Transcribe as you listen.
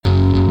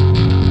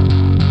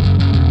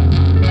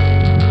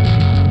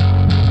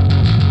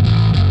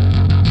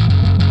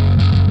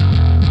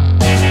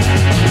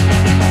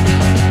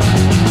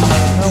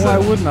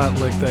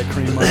not lick that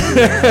cream off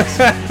your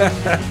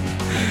ass.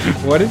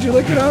 What did you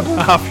lick it off of?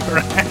 Off your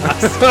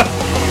ass.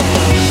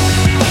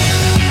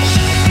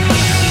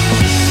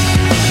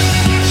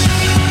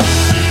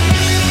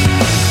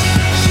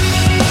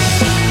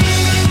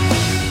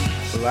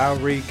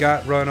 Lowry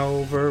got run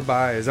over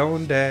by his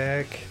own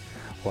deck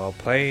while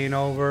playing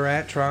over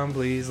at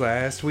Trombley's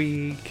last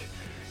week.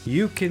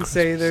 You can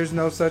say there's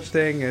no such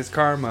thing as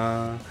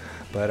karma,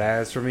 but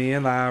as for me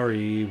and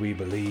Lowry, we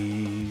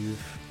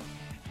believe.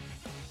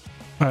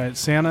 All right,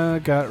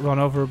 Santa got run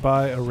over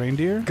by a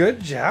reindeer.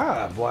 Good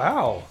job.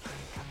 Wow.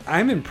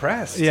 I'm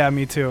impressed. Yeah,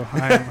 me too.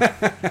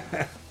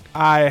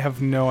 I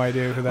have no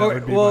idea who that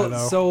would be. Well, by,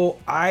 though. so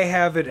I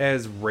have it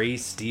as Ray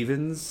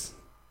Stevens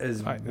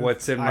is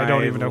what's in my I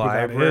don't even know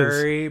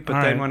library, who that is. but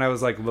All then right. when I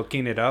was like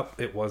looking it up,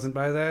 it wasn't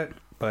by that.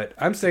 But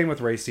I'm staying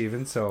with Ray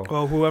Stevens, so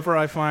Well, whoever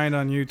I find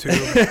on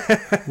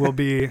YouTube will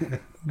be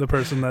the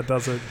person that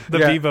does it. The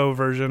Yeah. Vivo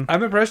version.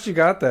 I'm impressed you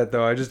got that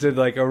though. I just did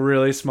like a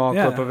really small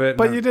clip of it.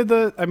 But you did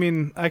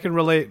I can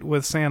relate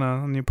with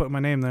Santa, and you put my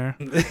name there.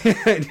 you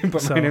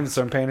put my name,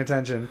 so I'm paying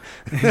attention.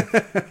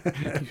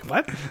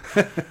 What?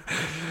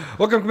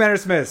 Welcome, Commander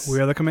Smiths.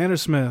 We are the Commander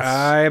Smiths.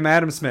 I am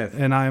Adam Smith.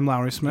 And I am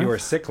Lowry Smith. You are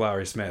sick,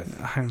 Lowry Smith.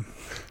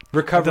 It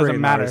Recovering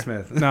doesn't matter. Lowry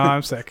Smith. No,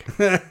 I'm sick.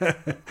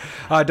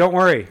 Don't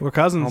worry. We're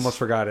cousins. Almost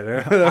forgot it.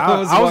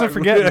 I wasn't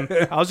forgetting.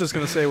 I was just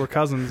going to say we're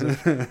cousins.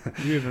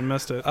 You even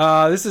missed it.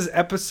 This is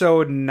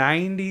episode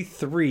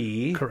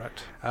 93.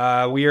 Correct.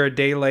 We are a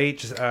day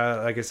late.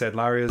 Like I said,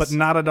 Lowry is... But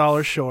not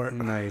 $1 short.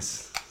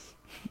 Nice.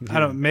 I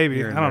don't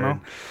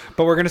know.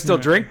 But we're going to still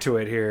drink to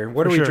it here.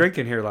 What For are we sure.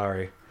 drinking here,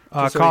 Lowry?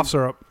 Just so Cough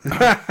syrup.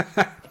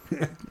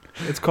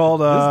 It's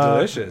called This is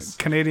delicious.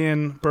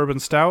 Canadian Bourbon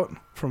Stout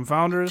from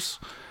Founders.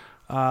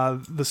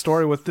 The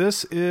story with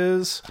this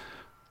is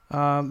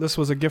this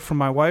was a gift from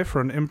my wife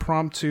for an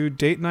impromptu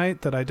date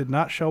night that I did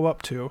not show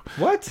up to.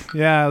 What?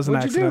 Yeah, it was an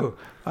What'd you accident.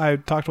 I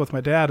talked with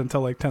my dad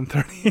until like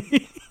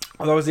 10:30.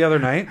 Oh, that was the other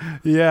night?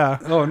 Yeah.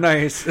 Oh,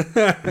 nice. And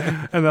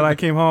then I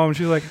came home.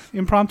 She's like,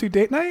 impromptu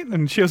date night?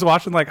 And she was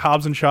watching like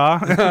Hobbs and Shaw.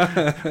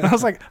 And I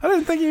was like, I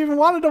didn't think you even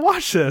wanted to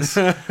watch this.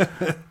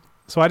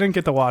 So I didn't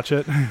get to watch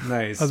it.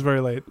 Nice. I was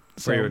very late.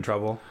 So. Were you in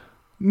trouble?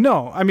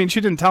 No. I mean,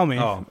 she didn't tell me.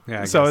 Oh,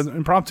 yeah. So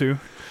impromptu.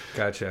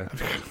 Gotcha.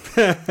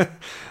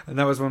 And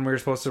that was when we were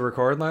supposed to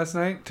record last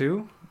night,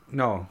 too?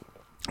 No,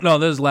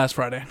 this is last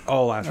Friday.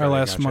 Oh, last Or Friday.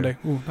 last Gotcha. Monday.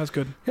 Ooh, that's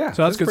good. Yeah,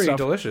 so that's good pretty stuff.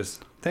 delicious.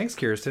 Thanks,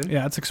 Kirsten.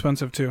 Yeah, it's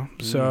expensive too.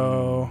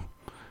 So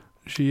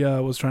she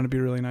was trying to be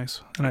really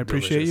nice. And I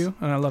appreciate Delicious. you.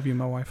 And I love you,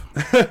 my wife.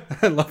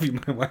 I love you,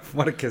 my wife.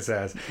 What a kiss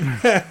ass.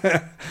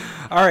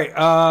 All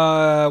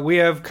right. We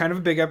have kind of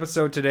a big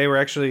episode today. We're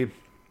actually...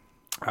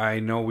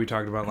 I know we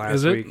talked about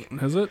last week.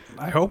 Is it?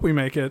 I hope we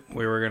make it.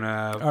 We were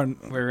gonna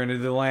do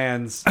the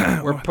lands.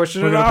 We're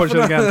pushing We're it gonna off push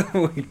it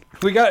again.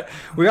 we got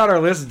our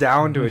list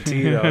down to a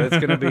T though. It's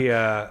gonna be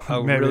a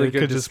Maybe really it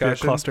good could discussion.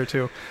 just be a cluster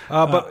too.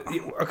 But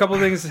a couple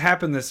of things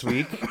happened this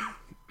week.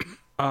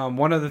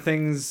 One of the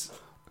things.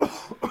 It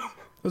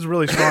was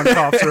really strong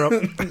cough syrup.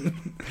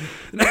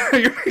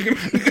 You're making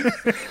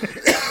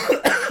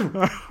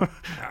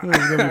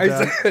I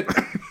said,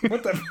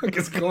 what the fuck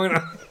is going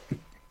on?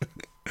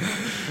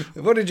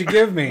 What did you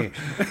give me?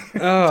 I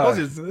told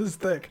you, this is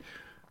thick.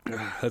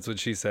 That's what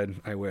she said.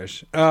 I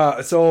wish.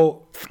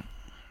 So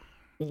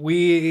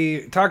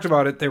we talked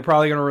about it. They're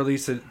probably going to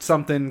release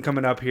something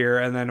coming up here.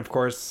 And then, of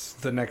course,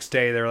 the next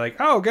day they're like,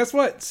 oh, guess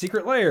what?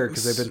 Secret Lair.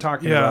 Because they've been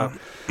talking about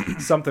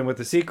something with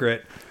the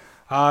secret.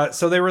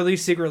 So they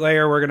released Secret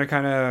Lair. We're going to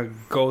kind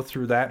of go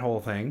through that whole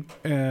thing.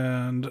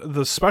 And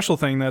the special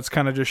thing that's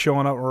kind of just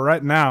showing up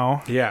right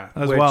now. Yeah.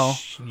 As which well.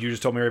 You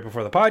just told me right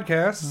before the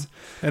podcast.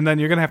 And then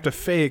you're going to have to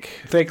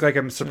fake Like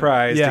I'm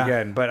surprised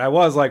again. But I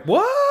was like,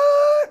 what?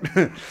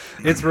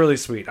 It's really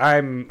sweet.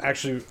 I'm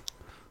actually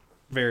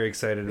very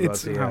excited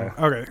about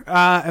Okay.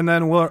 And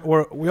then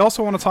we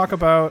also want to talk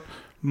about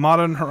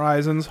Modern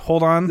Horizons.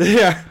 Hold on.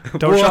 Yeah.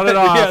 Don't shut it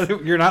off. Yeah,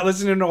 you're not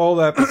listening to the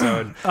old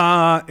episode.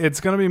 It's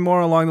going to be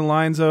more along the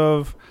lines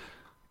of,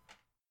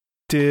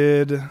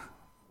 did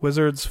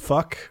wizards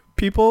fuck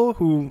people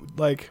who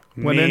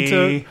went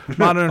into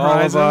Modern All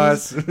of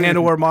Horizons us. and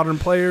or modern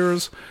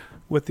players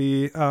with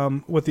the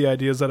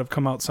ideas that have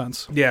come out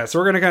since? Yeah, so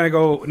we're going to kind of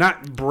go,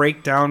 not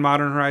break down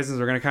Modern Horizons,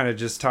 we're going to kind of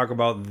just talk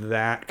about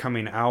that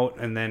coming out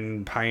and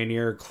then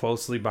Pioneer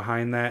closely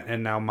behind that,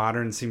 and now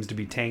Modern seems to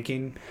be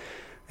tanking,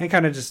 and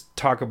kind of just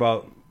talk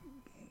about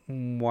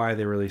why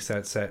they released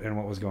that set and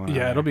what was going on.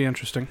 Yeah, it'll be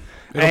interesting.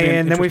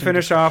 And then we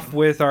finish off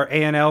with our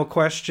ANL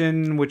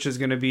question, which is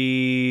going to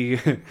be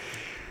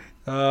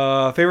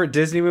favorite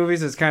Disney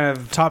movies. It's kind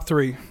of... Top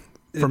 3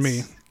 for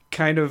me.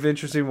 Kind of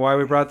interesting why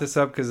we brought this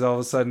up, because all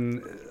of a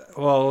sudden...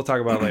 Well, we'll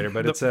talk about it later,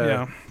 but it's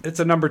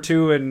a number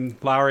 2, and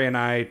Lowry and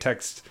I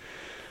text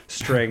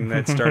string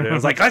that started. I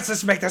was like, let's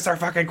just make this our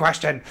fucking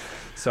question.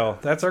 So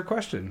that's our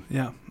question.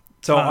 Yeah.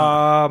 So,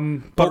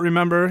 but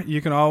remember,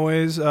 you can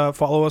always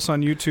follow us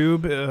on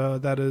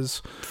YouTube. That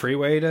is free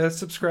way to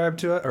subscribe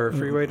to it, or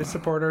free way to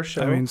support our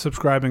show. I mean,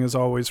 subscribing is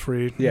always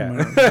free.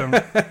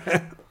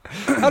 Yeah.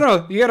 don't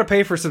know. You got to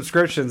pay for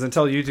subscriptions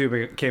until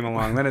YouTube came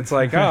along. Then it's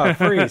like, oh,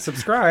 free,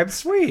 subscribe,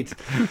 sweet.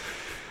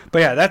 But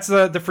yeah, that's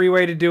the free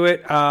way to do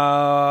it.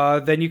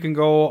 Then you can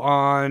go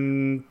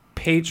on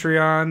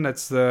Patreon.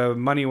 That's the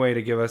money way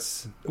to give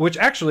us, which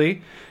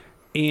actually,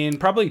 in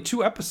probably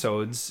 2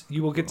 episodes,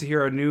 you will get to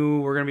hear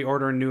we're going to be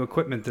ordering new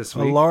equipment this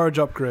week. A large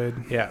upgrade.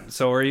 Yeah,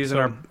 so we're using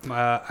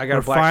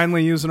we're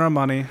finally using our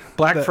money.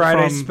 Black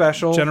Friday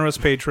special. Generous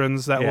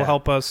patrons that will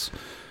help us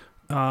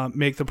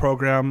make the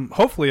program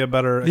hopefully a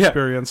better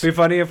experience. It'd be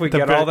funny if we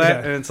get all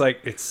that and it's like,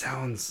 it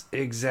sounds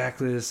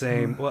exactly the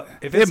same. Well,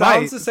 if it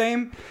sounds the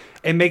same,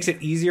 it makes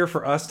it easier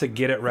for us to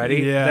get it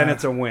ready, then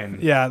it's a win.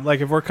 Yeah,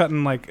 like if we're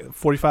cutting like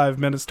 45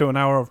 minutes to an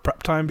hour of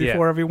prep time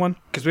before everyone.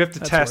 Because we have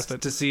to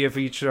test to see if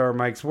each of our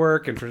mics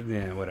work and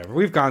whatever.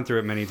 We've gone through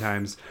it many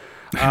times.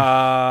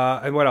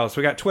 And what else?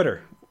 We got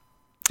Twitter.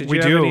 Did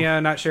you have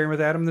any not sharing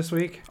with Adam this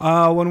week?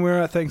 When we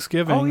were at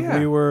Thanksgiving,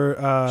 we were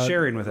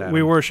sharing with Adam.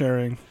 We were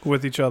sharing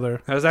with each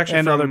other. That was actually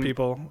and other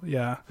people.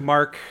 Yeah,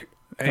 Mark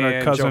and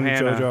our cousin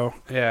Johanna. JoJo.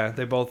 Yeah,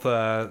 they both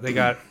they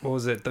got what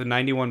was it? The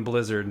 91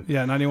 Blizzard.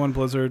 Yeah, 91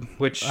 Blizzard.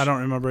 Which I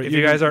don't remember. If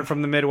you guys aren't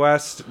from the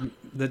Midwest,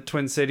 the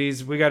Twin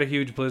Cities, we got a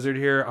huge blizzard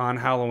here on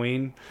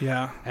Halloween.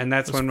 Yeah, and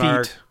that's when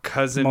our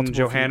cousin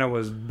Johanna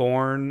was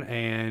born.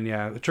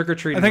 And trick or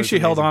treating. I think she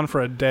held on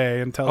for a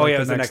day until it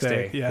was the next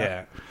day.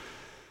 Yeah.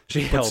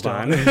 She held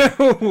on.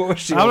 What was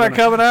she I'm not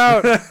coming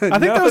out. I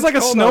think there was like a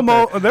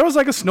There was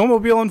like a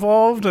snowmobile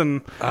involved,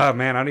 and oh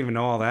man, I don't even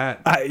know all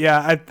that.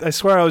 I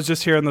swear I was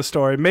just hearing the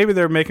story. Maybe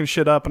they're making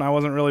shit up, and I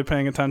wasn't really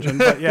paying attention.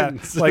 But yeah,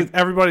 like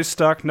everybody's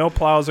stuck. No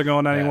plows are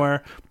going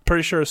anywhere.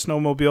 Pretty sure a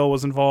snowmobile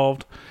was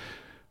involved,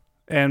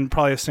 and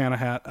probably a Santa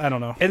hat. I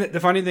don't know. And the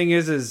funny thing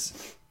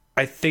is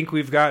I think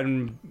we've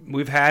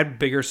had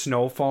bigger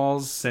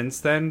snowfalls since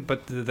then,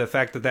 but the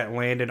fact that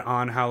landed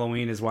on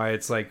Halloween is why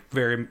it's like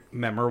very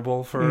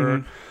memorable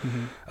for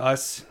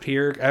us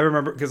here. I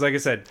remember because, like I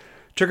said,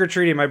 trick or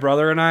treating, my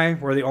brother and I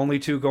were the only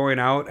 2 going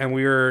out, and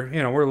we're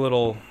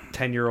little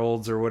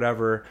 10-year-olds or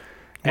whatever.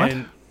 What?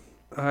 And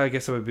I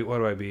guess it would be, what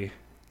do I be?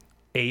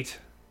 8? Is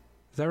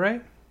that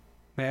right?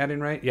 Am I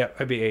adding right? Yeah,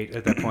 I'd be 8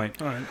 at that point.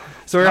 All right.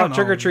 So we're out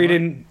trick or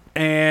treating.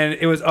 And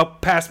it was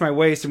up past my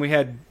waist, and we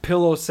had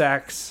pillow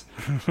sacks,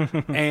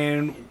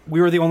 and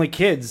we were the only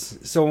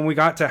kids. So when we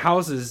got to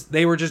houses,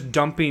 they were just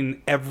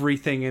dumping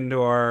everything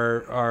into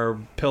our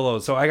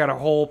pillows. So I got a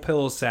whole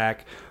pillow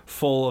sack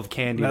full of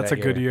candy. That's a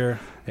good year.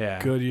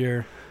 Yeah, good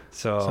year.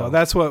 So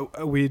that's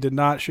what we did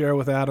not share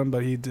with Adam,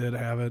 but he did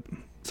have it.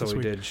 So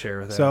we did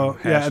share with Adam. So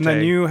and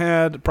then you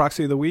had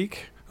Proxy of the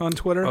Week on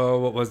Twitter. Oh,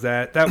 what was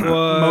that? That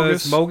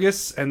was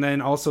Mogus, and then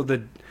also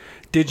the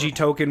Digi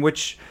token,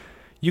 which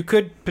you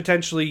could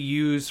potentially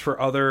use for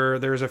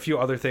there's a few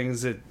other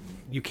things that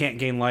you can't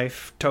gain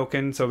life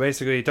token. So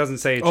basically it doesn't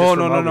say it's just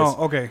for Mogus. No.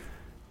 Okay.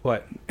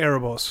 What?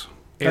 Erebos.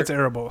 That's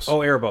Erebos. Oh,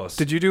 Erebos.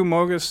 Did you do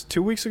Mogus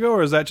 2 weeks ago,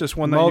 or is that just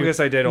one that Mogus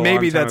I did a long time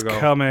ago. Maybe that's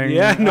coming.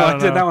 Yeah, no, I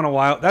did that one a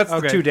while. That's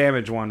the 2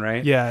 damage one,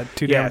 right? Yeah,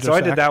 2 damage. Yeah, so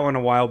I did that one a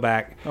while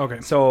back.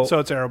 Okay. So it's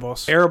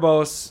Erebos.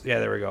 Erebos. Yeah,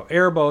 there we go.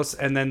 Erebos,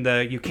 and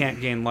then you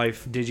can't gain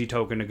life Digi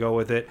token to go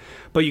with it.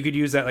 But you could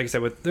use that, like I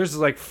said, there's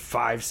like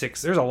 5,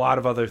 6. There's a lot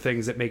of other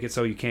things that make it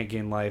so you can't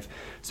gain life.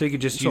 So you could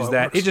just use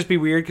that. It'd just be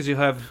weird because you'll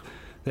have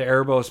the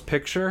Erebos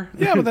picture.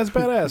 Yeah, but that's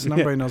badass. And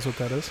everybody knows what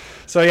that is.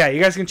 So yeah, you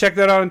guys can check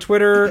that out on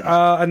Twitter.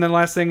 And then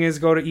last thing is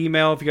go to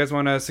email if you guys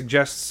want to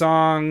suggest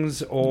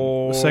songs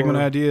or segment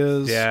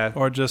ideas. Yeah.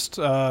 Or just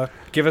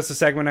give us a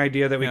segment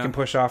idea that we can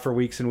push off for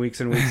weeks and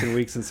weeks and weeks and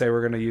weeks and say we're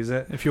going to use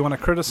it. If you want to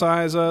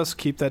criticize us,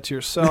 keep that to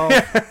yourself.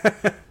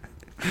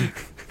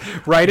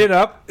 Write it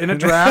up in a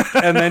draft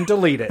and then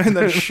delete it. And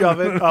then shove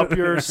it up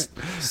your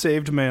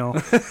saved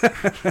mail.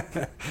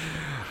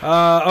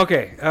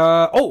 Okay.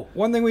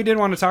 One thing we did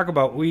want to talk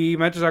about. We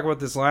meant to talk about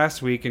this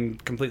last week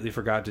and completely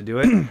forgot to do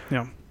it.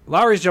 Yeah.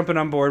 Lowry's jumping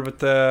on board with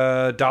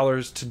the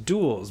dollars to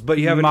duels, but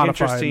you have an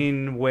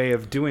interesting way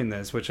of doing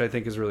this, which I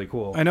think is really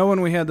cool. I know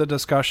when we had the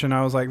discussion,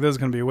 I was like, this is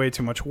going to be way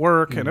too much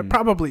work, and it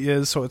probably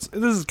is, so this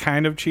is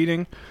kind of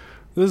cheating.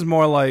 This is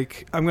more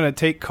like I'm going to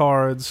take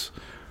cards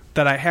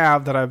that I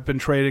have that I've been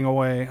trading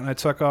away, and I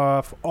took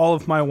off all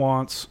of my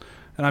wants,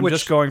 and I'm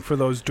just going for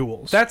those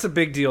duels. That's a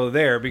big deal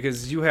there,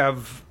 because you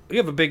have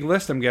a big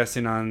list, I'm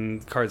guessing, on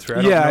Cards Fair.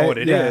 I don't know what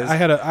it is. I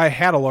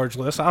had a large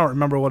list. I don't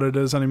remember what it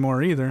is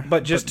anymore either.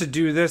 But to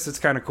do this, it's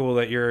kind of cool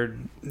that you're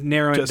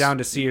narrowing it down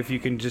to see if you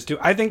can just do.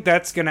 I think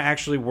that's going to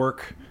actually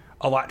work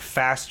a lot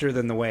faster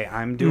than the way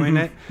I'm doing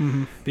it,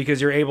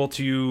 because you're able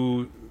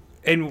to.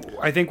 And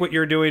I think what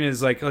you're doing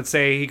is, like, let's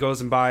say he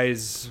goes and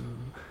buys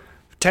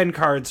 10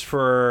 cards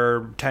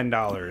for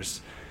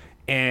 $10,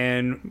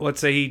 and let's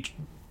say he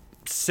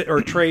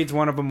trades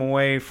one of them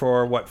away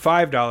for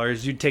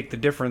 $5. You'd take the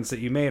difference that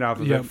you made off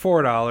of it,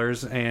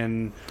 $4,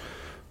 and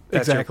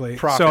that's exactly.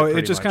 So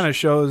it just kind of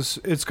shows.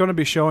 It's going to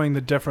be showing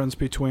the difference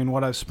between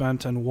what I've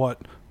spent and what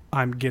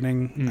I'm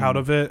getting out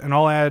of it, and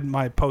I'll add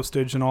my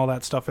postage and all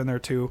that stuff in there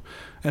too.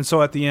 And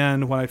so at the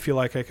end, when I feel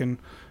like I can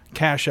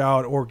cash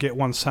out or get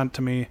one sent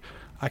to me,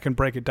 I can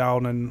break it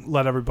down and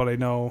let everybody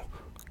know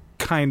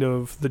kind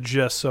of the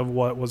gist of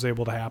what was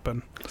able to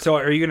happen. So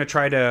are you going to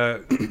try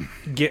to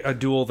get a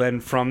dual then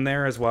from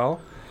there as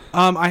well?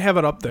 I have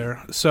it up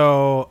there.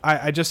 So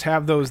I just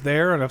have those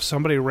there, and if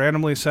somebody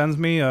randomly sends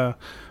me a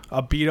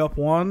beat up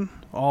one,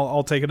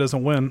 I'll take it as a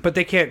win. But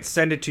they can't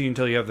send it to you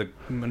until you have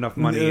enough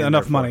money.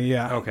 Enough money,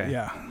 yeah. Okay.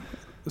 Yeah.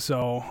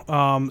 So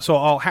so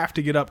I'll have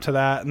to get up to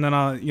that, and then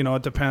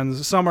it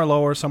depends. Some are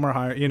lower, some are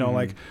higher.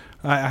 Like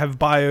I have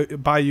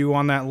Bayou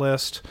on that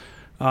list,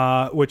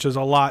 which is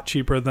a lot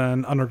cheaper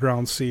than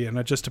Underground Sea, and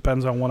it just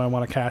depends on when I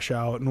want to cash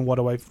out and what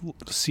do I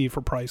see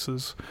for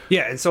prices.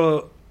 Yeah, and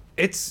so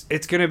it's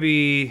gonna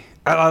be.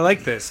 I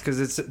like this because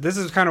this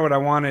is kind of what I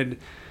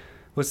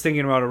was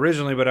thinking about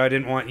originally, but I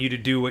didn't want you to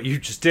do what you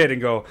just did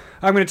and go,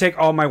 I'm going to take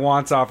all my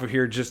wants off of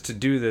here just to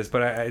do this.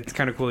 But it's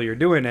kind of cool you're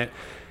doing it.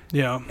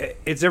 Yeah.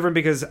 It's different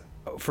because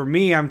for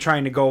me, I'm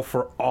trying to go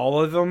for all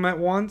of them at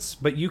once,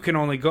 but you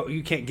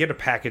can't get a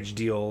package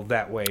deal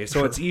that way.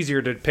 So It's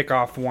easier to pick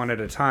off one at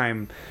a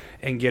time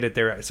and get it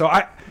there. So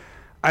I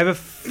have a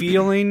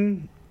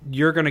feeling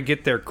you're going to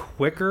get there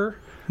quicker.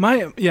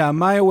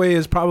 My way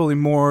is probably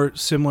more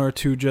similar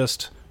to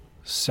just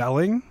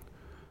selling.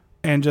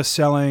 And just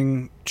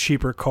selling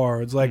cheaper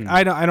cards. Like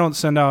I don't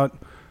send out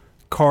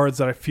cards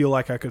that I feel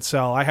like I could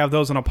sell. I have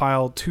those in a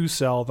pile to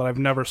sell that I've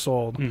never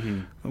sold,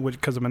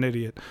 because I'm an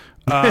idiot.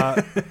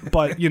 But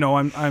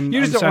I'm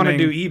you just don't want to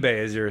do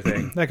eBay as your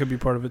thing. That could be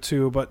part of it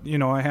too. But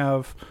I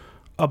have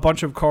a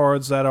bunch of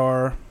cards that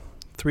are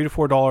 $3 to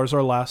 $4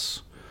 or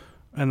less,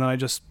 and then I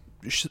just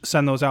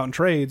send those out in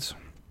trades.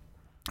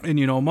 And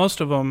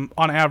most of them,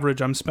 on average,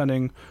 I'm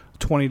spending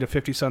 20 to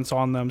 50 cents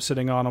on them,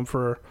 sitting on them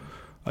for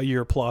a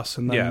year plus,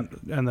 and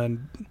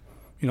then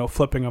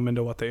flipping them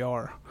into what they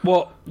are.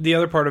 Well, the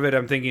other part of it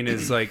I'm thinking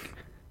is like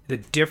the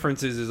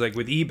difference is like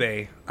with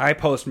eBay, I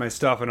post my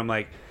stuff and I'm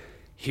like,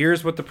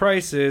 here's what the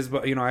price is,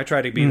 but I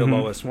try to be the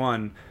lowest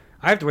one.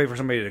 I have to wait for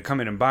somebody to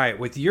come in and buy it.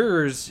 With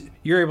yours,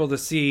 you're able to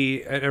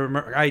see.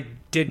 I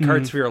did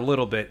Cardsphere a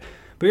little bit,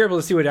 but you're able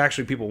to see what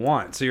actually people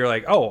want. So you're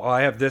like, oh,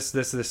 I have this,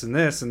 and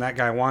this, and that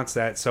guy wants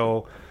that,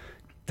 so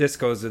this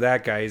goes to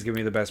that guy. He's giving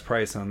me the best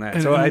price on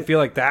that. So I feel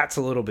like that's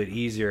a little bit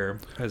easier.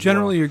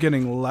 Generally, you're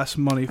getting less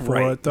money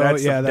for it, though.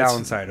 That's the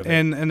downside of it.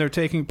 And they're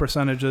taking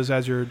percentages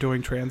as you're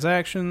doing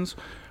transactions.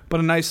 But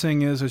a nice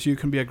thing is you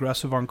can be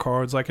aggressive on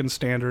cards, like in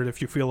Standard.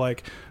 If you feel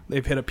like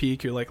they've hit a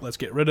peak, you're like, let's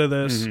get rid of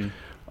this.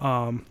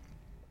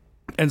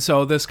 And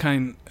so that'll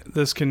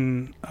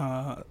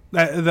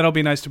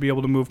be nice to be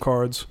able to move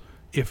cards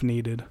if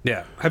needed.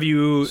 Yeah. Have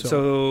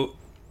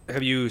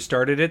you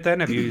started it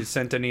then? Have you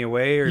sent any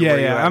away? Or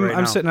yeah.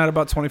 I'm sitting at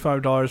about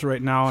 $25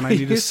 right now, and I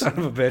need to. Son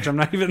of a bitch! I'm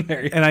not even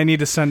there yet. And I need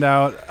to send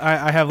out.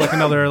 I have like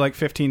another like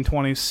 15,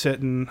 20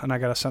 sitting, and I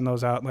got to send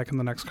those out like in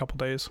the next couple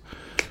days.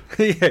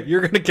 Yeah,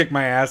 you're gonna kick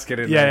my ass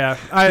getting there.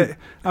 Yeah.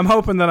 I'm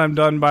hoping that I'm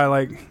done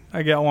by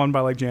I get one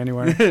by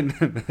January.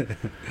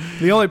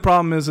 The only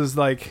problem is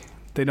like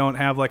they don't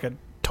have like a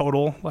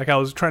total. Like I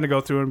was trying to go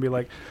through and be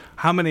like,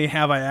 how many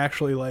have I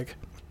actually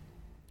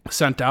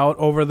sent out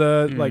over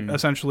the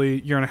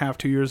essentially year and a half,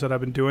 2 years that I've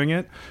been doing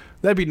it.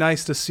 That'd be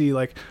nice to see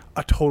a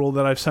total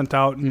that I've sent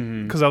out,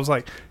 because I was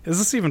like, is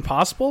this even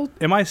possible?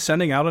 Am I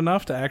sending out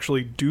enough to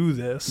actually do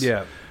this?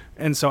 Yeah.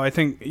 And so I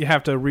think you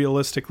have to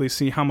realistically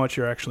see how much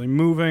you're actually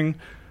moving.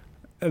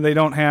 They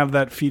don't have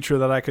that feature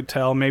that I could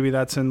tell. Maybe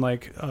that's in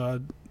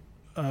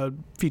a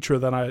feature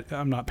that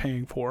I'm not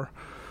paying for.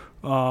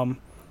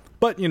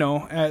 But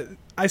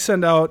I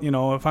send out,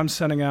 if I'm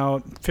sending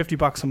out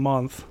 $50 a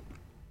month,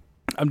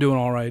 I'm doing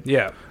all right.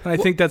 Yeah. And I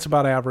think that's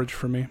about average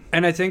for me.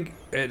 And I think,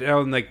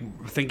 I'm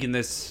thinking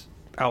this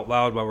out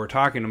loud while we're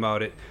talking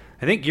about it,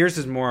 I think yours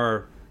is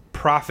more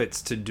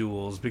profits to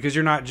duels, because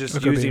you're not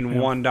just using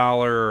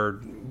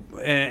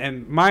 $1,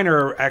 and mine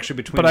are actually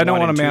between. But I don't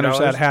want to manage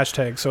that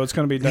hashtag, so it's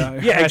going to be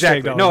yeah,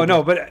 exactly.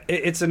 No, but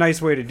it's a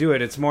nice way to do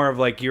it. It's more of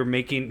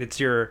it's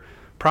your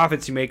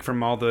profits you make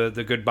from all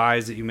the good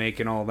buys that you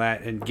make and all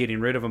that, and getting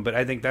rid of them. But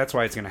I think that's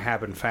why it's going to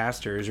happen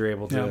faster, is you're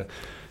able to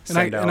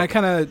send out. And I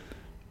kind of.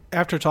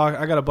 After talk,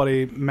 I got a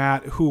buddy,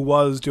 Matt, who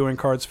was doing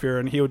Cardsphere,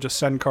 and he would just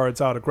send cards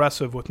out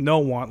aggressive with no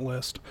want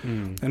list.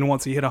 And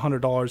once he hit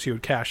 $100, he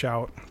would cash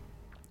out.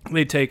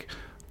 They'd take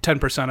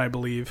 10%, I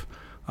believe.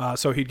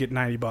 So he'd get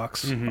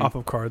 $90 off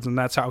of cards, and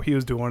that's how he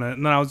was doing it.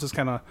 And then I was just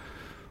kind of,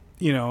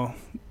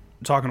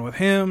 talking with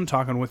him,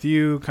 talking with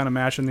you, kind of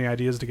mashing the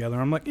ideas together.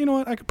 I'm like, you know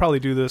what, I could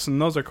probably do this,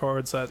 and those are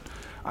cards that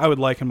I would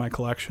like in my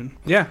collection.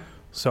 Yeah.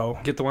 So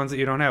get the ones that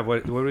you don't have.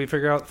 What did we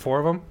figure out? 4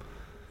 of them?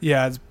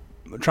 Yeah, it's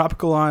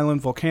Tropical Island,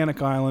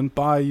 Volcanic Island,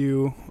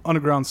 Bayou,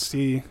 Underground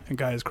Sea, and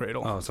Gaia's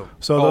Cradle. Oh, so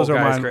those are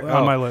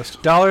on my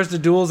list. Dollars to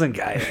duels and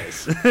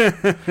Gaia's.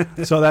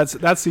 So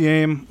that's the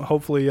aim.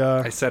 Hopefully,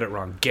 I said it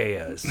wrong.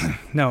 Gaia's.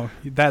 No,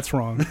 that's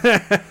wrong.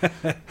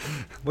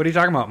 What are you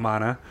talking about,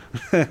 Mana?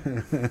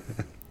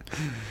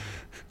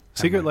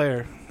 Secret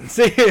Lair.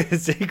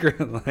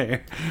 Secret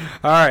Lair.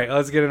 All right,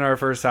 let's get into our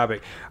first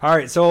topic. All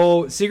right,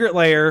 so Secret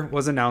Lair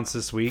was announced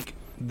this week.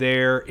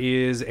 There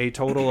is a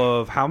total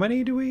of, how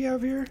many do we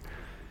have here?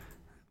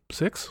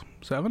 6,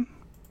 7.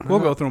 We'll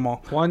go through them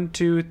all. 1,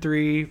 2,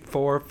 3,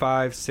 4,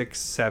 5, 6,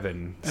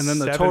 7. And then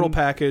the 7 total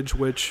package,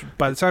 which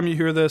by the time you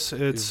hear this,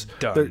 it's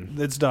done.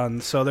 It's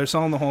done. So they're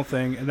selling the whole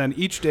thing. And then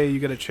each day you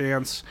get a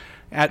chance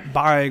at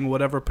buying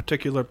whatever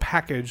particular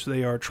package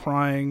they are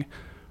trying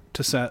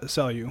to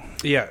sell you.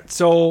 Yeah.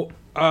 So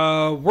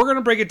we're going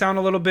to break it down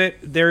a little bit.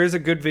 There is a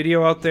good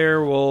video out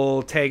there.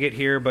 We'll tag it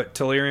here. But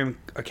Tellurium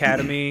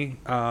Academy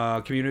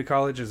Community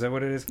College, is that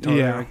what it is?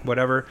 Yeah.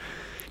 Whatever.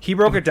 He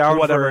broke it down.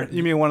 Whatever. For,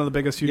 you mean one of the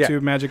biggest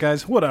YouTube magic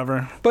guys?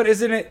 Whatever. But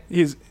isn't it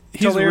he's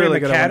Tellurium really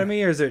good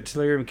Academy or is it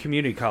Tellurium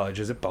Community College?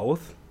 Is it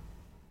both?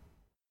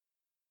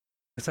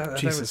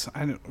 Jesus.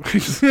 I know.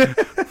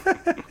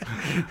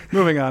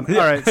 Moving on.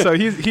 All right. So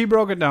he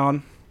broke it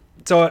down.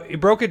 So he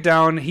broke it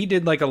down. He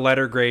did like a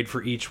letter grade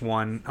for each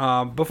one.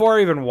 Before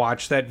I even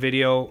watched that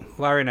video,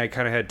 Larry and I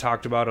kind of had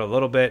talked about it a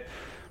little bit.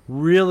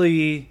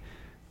 Really,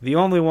 the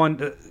only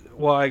one...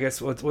 Well, I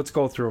guess let's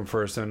go through them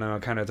first, and then I'll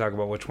kind of talk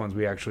about which ones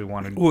we actually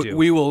want to do.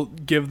 We will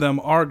give them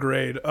our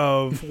grade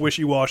of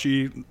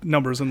wishy-washy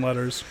numbers and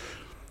letters.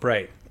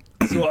 Right.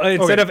 So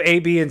instead of A,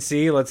 B, and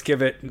C, let's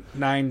give it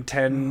 9,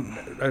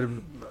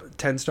 10,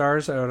 10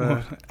 stars. I don't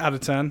know. Out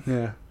of 10?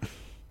 Yeah.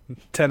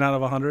 10 out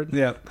of 100?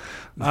 Yeah.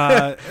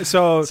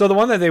 So the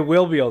one that they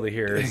will be able to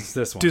hear is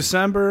this one.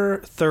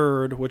 December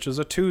 3rd, which is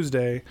a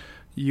Tuesday,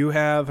 you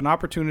have an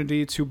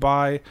opportunity to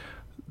buy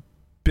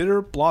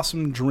Bitter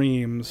Blossom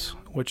Dreams,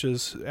 which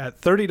is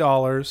at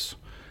 $30,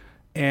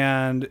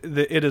 and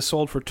it is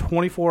sold for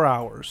 24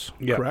 hours,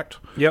 correct?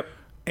 Yep.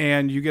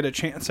 And you get a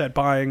chance at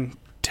buying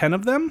 10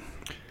 of them?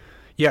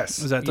 Yes.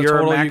 Is that the You're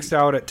total? maxed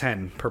out at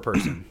 10 per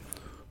person.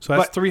 So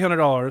that's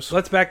 $300.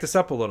 Let's back this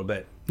up a little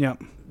bit. Yeah.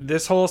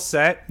 This whole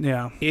set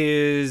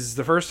is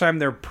the first time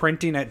they're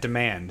printing at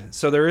demand.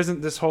 So there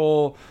isn't this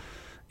whole...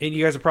 And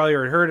you guys have probably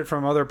already heard it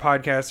from other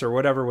podcasts or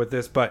whatever with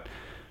this, but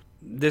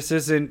this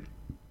isn't...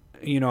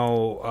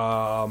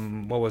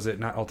 what was it?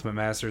 Not Ultimate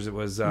Masters. It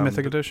was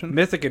Mythic Edition.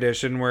 Mythic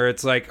Edition, where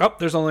it's like,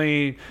 there's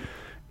only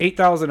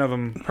 8,000 of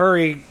them.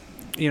 Hurry!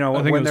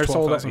 When they're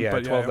sold out. Yeah,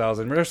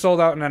 12,000. They're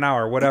sold out in an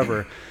hour.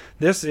 Whatever.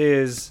 This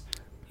is,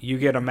 you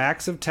get a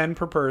max of 10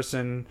 per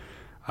person.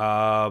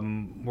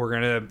 We're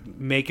gonna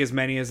make as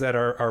many as that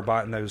are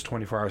bought in those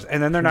 24 hours,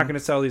 and then they're not going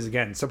to sell these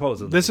again.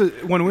 Supposedly, this is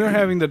when we were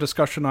having the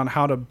discussion on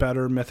how to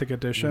better Mythic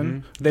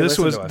Edition. Mm-hmm.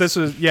 This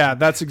is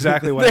that's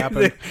exactly what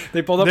happened.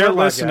 They pulled up. They're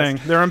listening.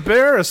 They're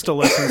embarrassed to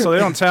listen, so they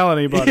don't tell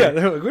anybody. Yeah,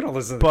 they're like, we don't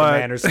listen to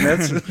Commander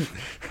Smiths.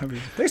 I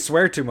mean, they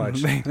swear too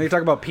much. They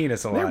talk about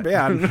penis a lot.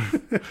 They're bad.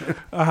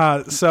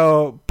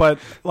 But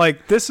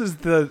like this is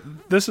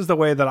the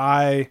way that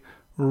I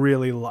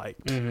really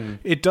liked. Mm-hmm.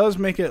 It does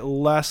make it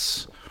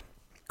less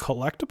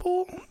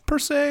collectible per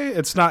se.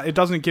 It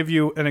doesn't give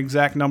you an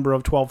exact number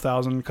of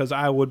 12,000 because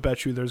I would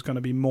bet you there's going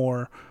to be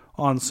more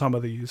on some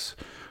of these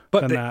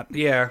than that.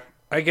 Yeah,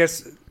 I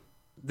guess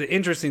the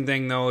interesting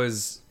thing though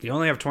is you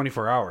only have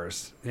 24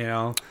 hours,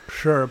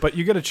 Sure, but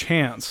you get a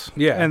chance.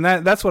 Yeah. And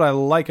that's what I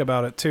like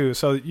about it too.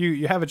 So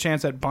you have a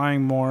chance at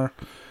buying more.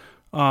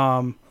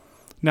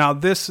 Now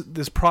this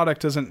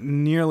product isn't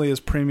nearly as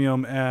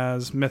premium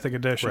as Mythic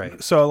Edition.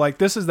 Right. So like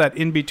this is that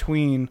in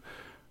between,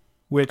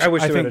 which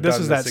I think this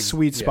is that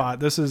sweet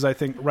spot. This is, I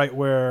think, right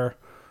where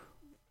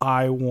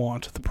I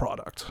want the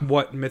product.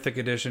 What Mythic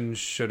Edition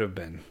should have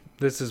been.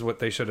 This is what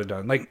they should have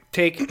done. Like,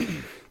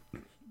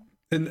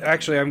 and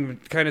actually,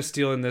 I'm kind of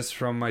stealing this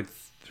from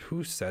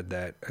who said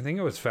that? I think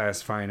it was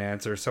Fast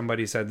Finance or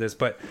somebody said this.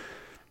 But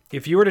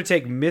if you were to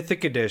take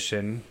Mythic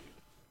Edition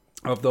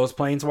of those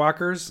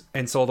Planeswalkers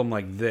and sold them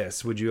like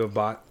this, would you have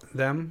bought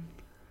them?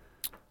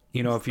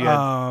 If you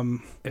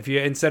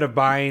had, instead of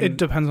buying, it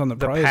depends on the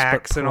price,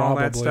 packs and all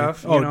that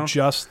stuff.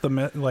 Just the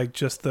Planeswalker,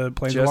 just the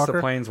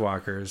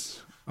Planeswalkers.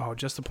 Oh,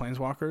 just the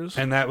Planeswalkers,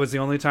 and that was the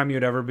only time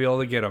you'd ever be able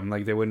to get them.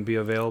 Like they wouldn't be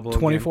available.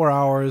 24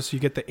 hours, you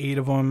get the 8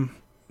 of them.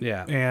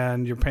 Yeah,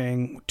 and you're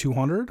paying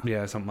 $200.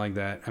 Yeah, something like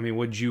that. I mean,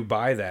 would you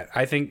buy that?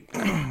 I think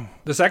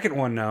the second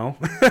one, no.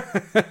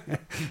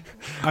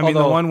 I mean,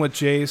 the one with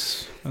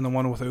Jace and the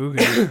one with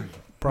Ugin.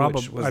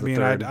 Probably. I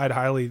mean, I'd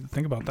highly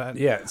think about that.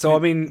 Yeah. So I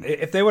mean,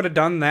 if they would have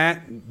done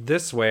that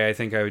this way, I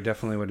think I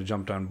definitely would have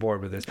jumped on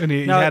board with this. And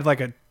you had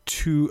like a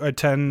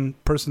 10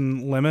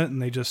 person limit,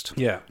 and they just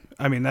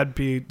I mean, that'd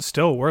be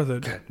still worth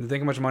it. God,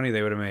 think how much money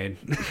they would have made.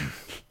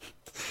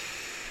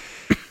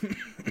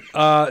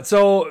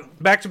 So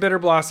back to Bitter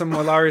Blossom.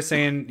 What Larry's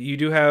saying, you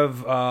do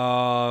have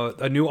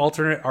a new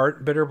alternate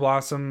art Bitter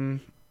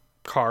Blossom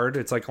card.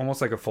 It's like almost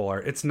like a full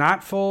art. It's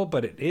not full,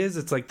 but it is.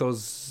 It's like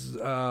those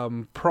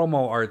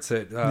promo arts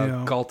that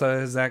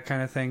Galta is, that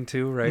kind of thing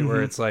too, right? Mm-hmm.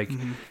 Where it's like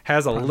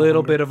has a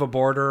little bit of a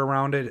border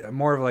around it,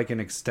 more of like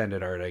an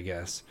extended art, I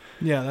guess.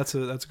 Yeah, that's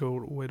a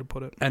good way to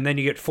put it. And then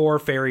you get 4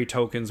 fairy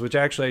tokens, which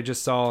actually I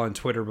just saw on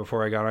Twitter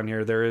before I got on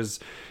here.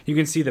 You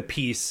can see the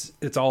piece.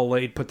 It's all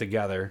put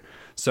together.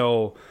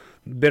 So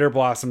Bitter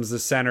Blossom's the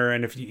center,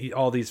 and if you,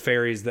 all these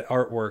fairies, the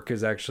artwork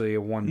is actually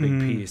a one big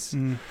piece.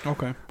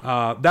 Okay.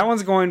 That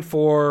one's going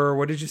for,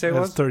 what did you say it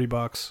was?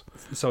 $30.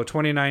 So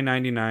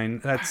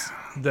 $29.99. That's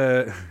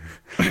the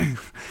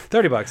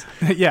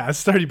 $30. Yeah,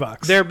 it's $30.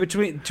 They're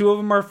between, two of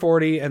them are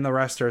 40 and the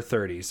rest are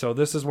 30. So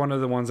this is one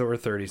of the ones that were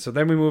 30. So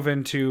then we move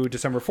into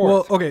December 4th.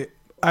 Well, okay.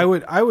 I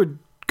would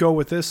go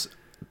with this.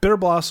 Bitter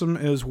Blossom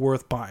is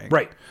worth buying.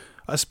 Right.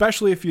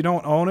 Especially if you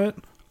don't own it.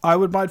 I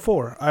would buy it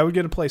 4. I would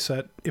get a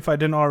playset if I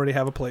didn't already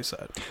have a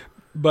playset.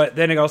 But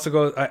then it also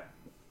goes,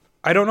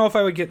 I don't know if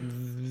I would get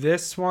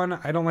this one.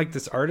 I don't like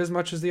this art as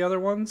much as the other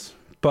ones,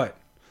 but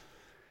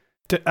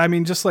I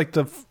mean, just like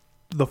the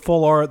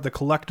full art, the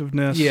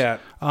collectiveness. yeah.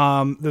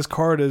 This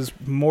card is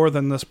more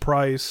than this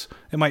price.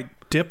 It might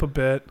dip a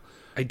bit.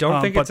 I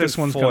don't think but it's this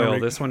in one's foil.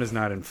 This one is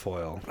not in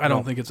foil. I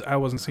don't think it's. I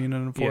wasn't seeing it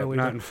in foil either.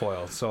 Not in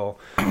foil. So,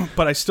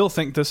 but I still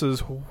think this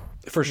is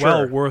for sure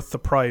well worth the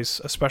price,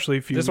 especially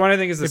if you. This one I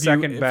think is the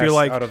second best. If you're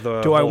like, out of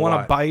the do I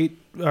want to bite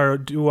or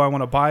do I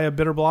want to buy a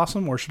Bitter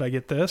Blossom or should I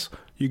get this?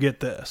 You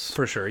get this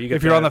for sure. You get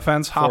if you're on the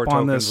fence, hop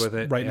on this with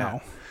it. Right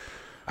now.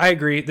 I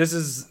agree. This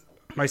is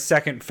my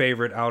second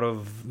favorite out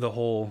of the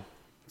whole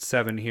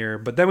 7 here.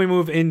 But then we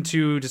move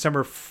into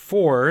December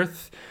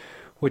 4th,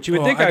 which you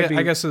would think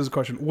I guess this is a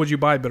question. Would you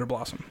buy Bitter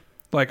Blossom?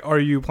 Like, are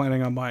you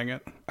planning on buying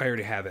it? I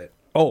already have it.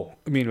 Oh,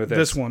 I mean with this?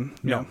 This one?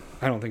 No,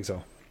 I don't think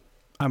so.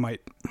 I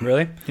might.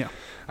 Really? Yeah.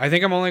 I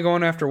think I'm only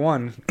going after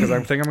one because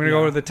I think I'm going to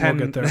go with the 10.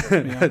 We'll get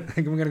there. Yeah. I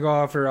think I'm going to go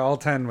after all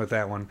 10 with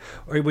that one.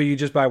 Or will you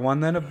just buy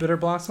one then of Bitter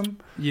Blossom?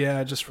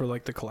 Yeah, just for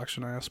like the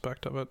collection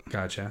aspect of it.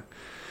 Gotcha.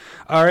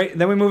 All right,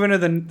 then we move into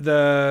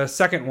the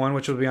second one,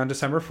 which will be on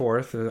December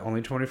 4th.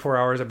 Only 24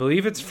 hours. I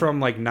believe it's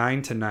from like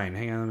 9 to 9.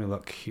 Hang on, let me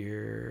look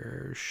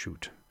here.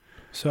 Shoot.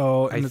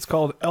 So, and it's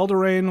called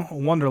Eldraine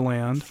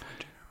Wonderland,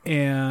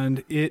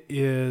 and it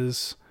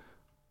is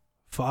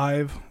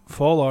 5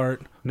 full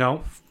art.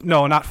 No,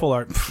 not full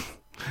art.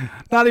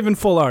 Not even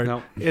full art.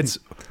 No. It's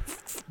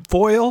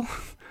foil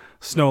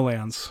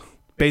snowlands,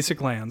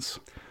 basic lands.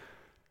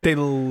 They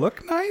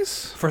look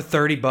nice for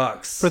 $30.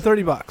 For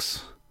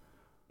 $30.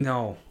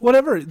 No,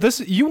 whatever. This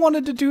you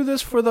wanted to do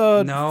this for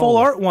the full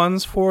art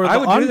ones for the I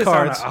would do this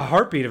cards. on a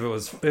heartbeat if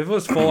it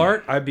was full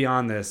art. I'd be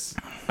on this.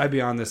 I'd be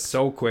on this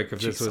so quick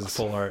if this was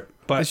full art.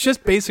 But it's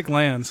just basic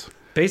lands.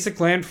 Basic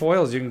land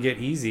foils you can get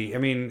easy. I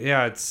mean,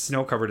 yeah, it's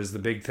snow covered is the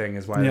big thing.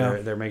 Is why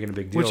they're making a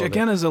big deal. Which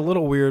again is a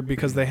little weird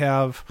because they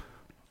have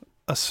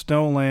a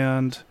snow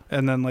land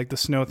and then like the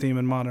snow theme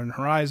in Modern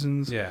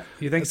Horizons. Yeah,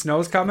 you think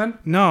snow's coming?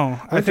 No,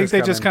 I think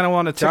they just kind of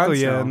want to tickle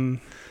you. And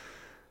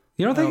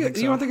you don't think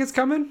you don't think it's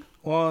coming?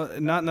 Well,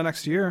 not in the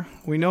next year.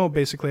 We know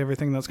basically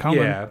everything that's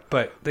coming. Yeah,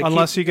 but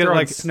unless you get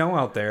like snow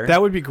out there,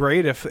 that would be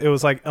great if it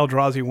was like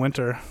Eldrazi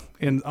Winter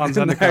on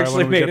Zendikar.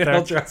 Actually made it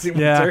Eldrazi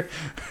Winter.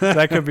 Yeah,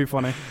 that could be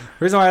funny.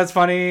 The reason why that's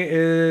funny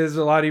is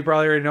a lot of you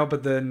probably already know,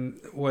 but then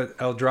what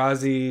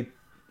Eldrazi,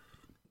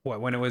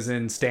 when it was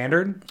in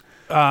Standard.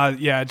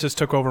 It just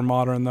took over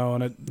Modern though,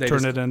 and it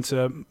turned it into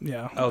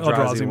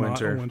Eldrazi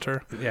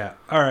Winter. Yeah.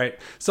 All right.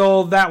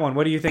 So that one,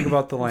 what do you think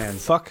about the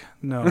lands? Fuck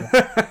no.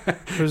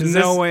 There's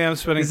no way I'm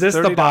spending. Is this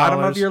 $30. the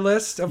bottom of your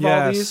list of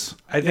all these?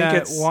 I think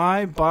it's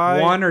why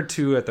buy 1 or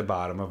 2 at the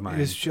bottom of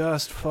mine. It's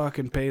just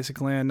fucking basic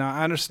land. Now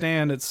I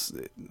understand it's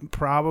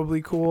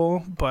probably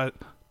cool, but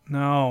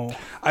no.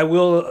 I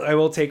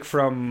will take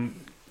from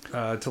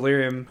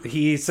Delirium.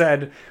 He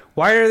said,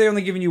 why are they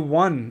only giving you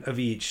 1 of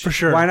each? For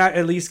sure. Why not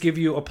at least give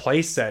you a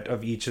play set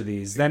of each of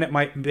these? Then it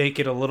might make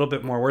it a little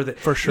bit more worth it.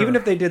 For sure. Even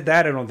if they did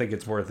that, I don't think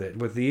it's worth it.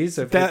 With these,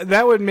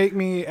 that would make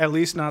me at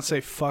least not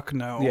say fuck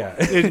no.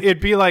 Yeah. It'd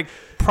be like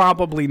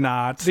probably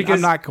not. Because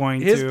I'm not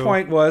going to. His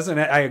point was, and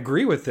I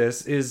agree with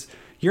this, is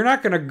you're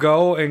not going to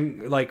go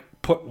and like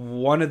put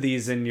 1 of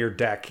these in your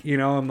deck, you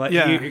know. I'm like,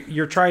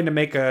 you're trying to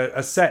make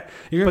a set.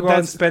 You're gonna go out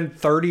and spend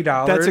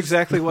 $30. That's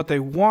exactly what they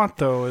want,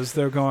 though. Is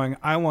they're going,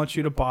 I want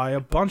you to buy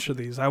a bunch of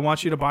these. I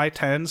want you to buy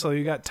 10, so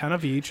you got 10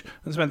 of each,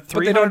 and spend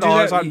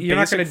 $300 on. You're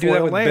not going to do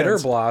that with lands. Bitter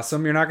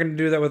Blossom. You're not going to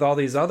do that with all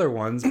these other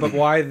ones. But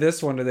why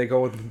this one do they go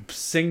with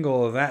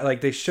single of that?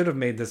 Like they should have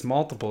made this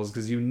multiples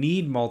because you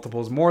need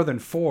multiples more than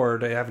 4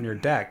 to have in your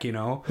deck. You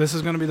know, this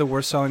is going to be the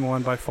worst selling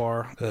one by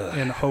far,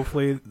 and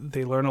hopefully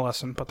they learn a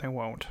lesson, but they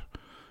won't.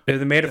 If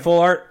they made it full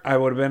art, I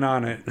would have been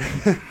on it.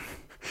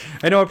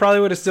 I know it probably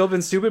would have still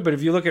been stupid, but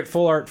if you look at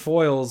full art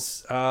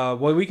foils,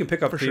 we can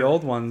pick up the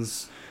old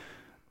ones.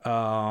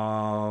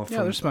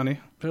 There's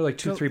money. They're like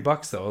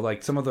 $2-3 though.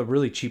 Like some of the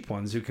really cheap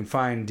ones, you can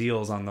find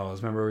deals on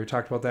those. Remember we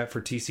talked about that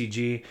for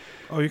TCG.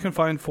 Oh, you can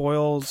find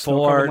full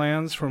art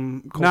lands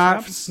from Cold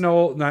not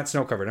Snap?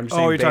 snow covered. I'm just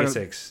saying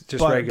basics,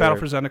 just regular. Battle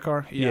for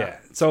Zendikar. Yeah.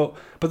 So,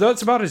 but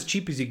that's about as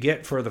cheap as you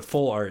get for the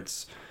full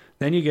arts.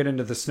 Then you get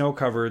into the snow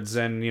covereds,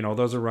 and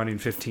those are running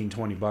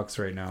 $15-$20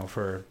 right now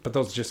but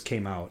those just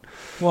came out.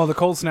 Well, the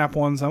Cold Snap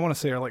ones I want to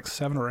say are like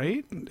 7 or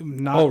 8.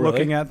 Not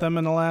looking at them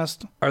in the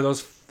last. Are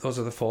those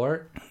are the full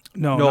art?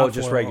 No,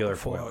 just foil, regular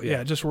foil.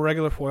 Yeah, just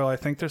regular foil. I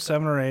think they're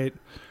 7 or 8.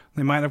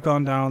 They might have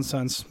gone down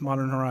since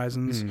Modern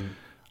Horizons.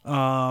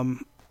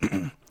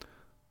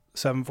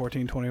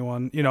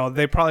 7/14/21.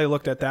 They probably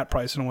looked at that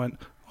price and went,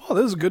 "Oh,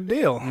 this is a good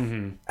deal."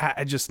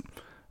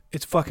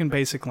 It's fucking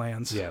Basic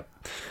Lands. Yeah.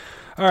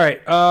 All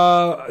right.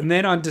 And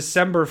then on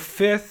December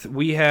 5th,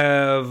 we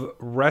have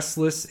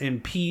Restless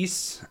in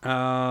Peace.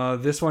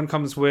 This one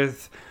comes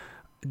with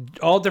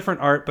all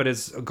different art, but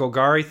it's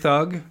Golgari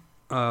Thug,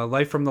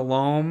 Life from the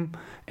Loam,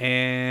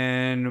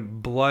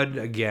 and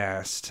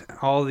Bloodghast.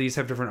 All of these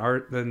have different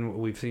art than what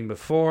we've seen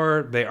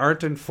before. They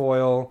aren't in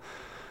foil.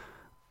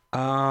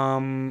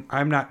 I'm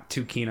not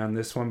too keen on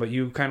this one, but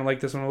you kind of like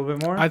this one a little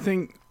bit more? I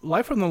think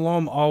Life from the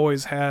Loam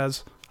always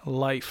has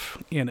life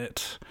in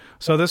it.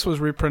 So this was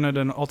reprinted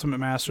in Ultimate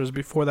Masters.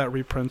 Before that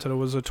reprinted, it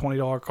was a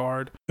 $20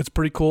 card. It's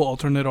pretty cool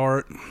alternate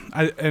art.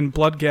 And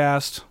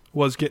Bloodghast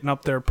was getting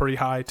up there pretty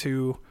high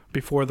too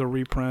before the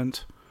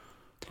reprint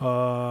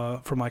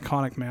from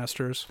Iconic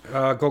Masters.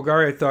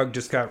 Golgari Thug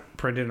just got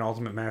printed in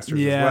Ultimate Masters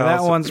as Yeah, well.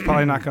 that one's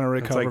probably not going to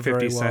recover it's like 50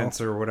 very well. cents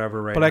or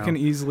whatever right but now. I can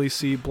easily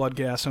see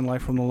Bloodghast and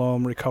Life from the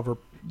Loam recover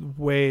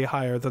way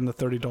higher than the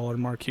 $30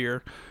 mark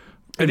here.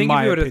 I think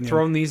if you would have opinion.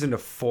 thrown these into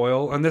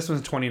foil, and this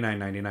one's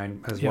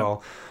 $29.99 as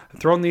well.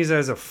 Thrown these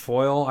as a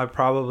foil, I'd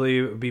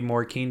probably be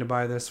more keen to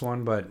buy this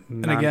one, but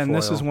And again,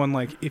 this is one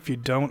like if you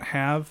don't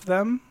have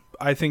them,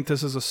 I think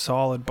this is a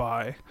solid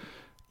buy.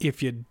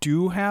 If you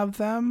do have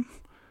them,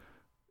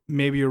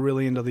 maybe you're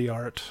really into the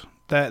art.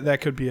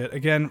 That could be it.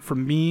 Again, for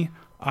me,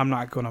 I'm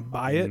not going to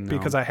buy it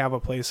because I have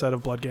a playset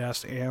of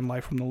Bloodghast and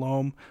Life from the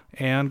Loam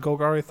and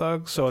Golgari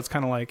Thug, so it's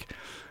kind of like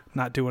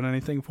not doing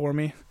anything for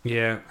me.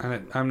 Yeah,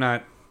 I'm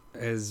not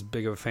as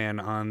big of a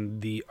fan on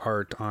the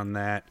art on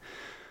that.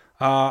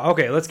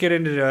 Okay, let's get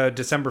into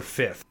December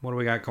 5th. What do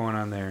we got going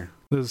on there?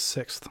 This is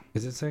 6th.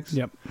 Is it 6th?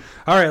 Yep.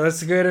 All right,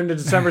 let's get into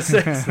December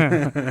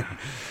 6th.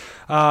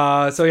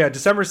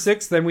 December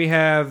 6th, then we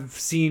have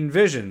Seen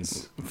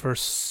Visions. For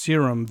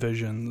Serum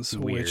Visions,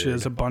 Weird. which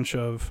is a bunch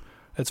of...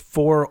 It's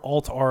 4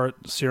 alt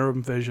art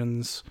Serum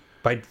Visions.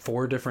 By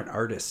 4 different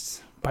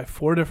artists. By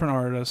 4 different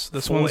artists.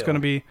 This Foil. one's going to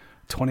be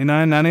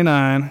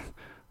 $29.99,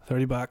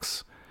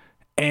 $30.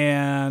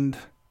 And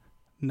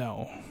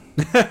no.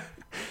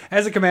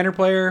 As a Commander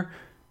player,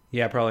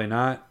 yeah, probably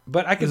not.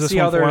 But I can Is this see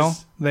how one foil?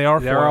 there's... They're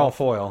They're all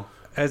foil.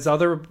 As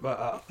other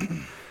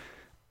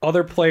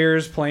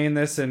players playing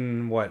this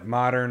in what,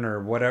 Modern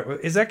or whatever,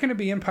 is that going to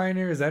be in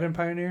Pioneer? Is that in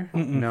Pioneer?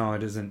 Mm-mm. No,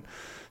 it isn't.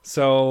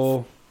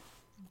 So,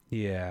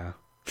 yeah.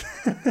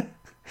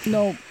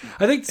 No.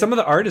 I think some of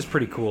the art is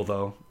pretty cool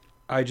though.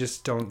 I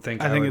just don't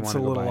think I think would it's a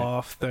wanna go little buy it.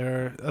 off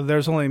there.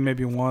 There's only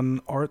maybe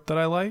one art that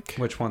I like.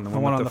 Which one? The with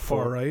one on the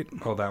far 4? right.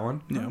 Oh, that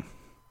one. Yeah.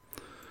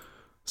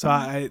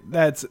 So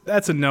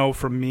that's a no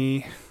from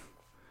me.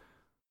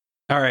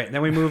 All right,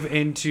 then we move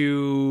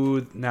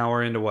into, now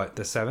we're into what,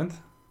 the 7th?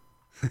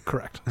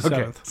 Correct. Okay,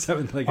 7th.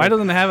 7th. Like Why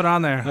doesn't it have it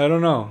on there? I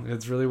don't know.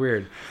 It's really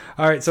weird.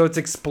 All right, so it's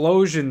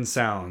explosion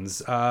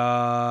sounds.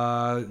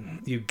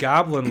 You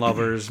goblin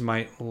lovers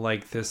might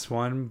like this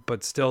one,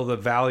 but still the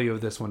value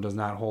of this one does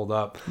not hold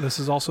up. This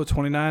is also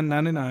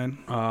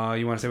 $29.99.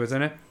 You want to say what's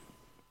in it?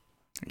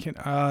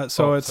 It's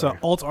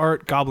alt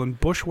art Goblin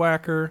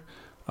Bushwhacker,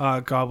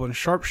 Goblin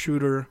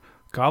Sharpshooter,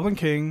 Goblin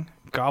King,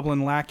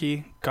 Goblin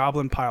Lackey,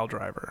 Goblin Pile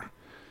Driver.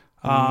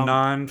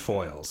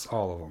 Non-foils,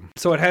 all of them.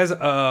 So it has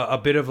a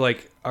bit of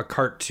like a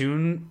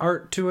cartoon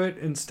art to it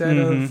instead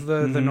of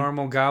the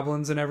normal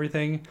goblins and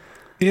everything.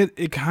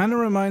 It kind of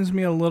reminds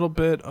me a little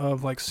bit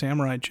of like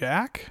Samurai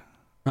Jack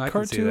I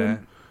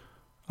cartoon.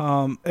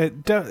 Can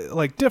see that.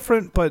 Like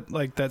different, but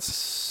like that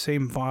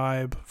same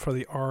vibe for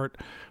the art.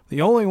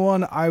 The only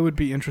one I would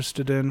be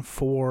interested in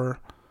for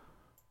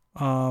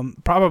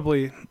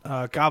probably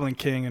Goblin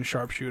King and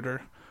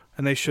Sharpshooter,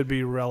 and they should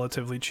be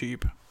relatively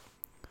cheap.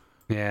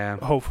 Yeah.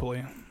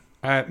 Hopefully.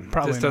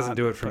 This doesn't not,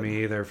 do it for but-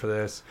 me either for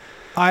this.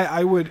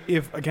 I would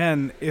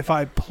if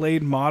I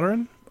played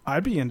Modern,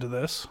 I'd be into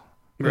this.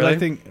 'Cause Really? I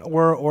think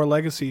or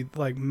Legacy,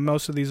 like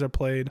most of these are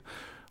played.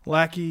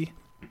 Lackey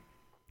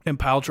and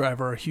Pile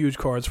Driver are huge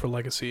cards for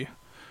Legacy.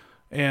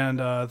 And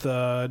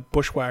the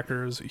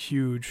Bushwhacker is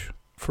huge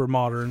for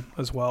Modern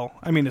as well.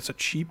 I mean, it's a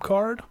cheap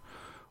card,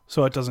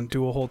 so it doesn't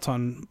do a whole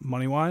ton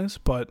money-wise,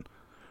 but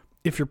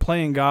if you're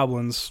playing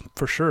Goblins,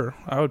 for sure,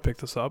 I would pick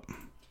this up.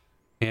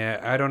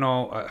 Yeah, I don't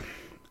know.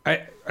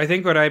 I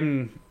think what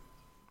I'm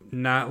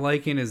not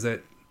liking is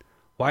that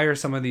why are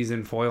some of these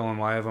in foil and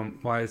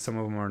why some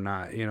of them are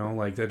not? You know,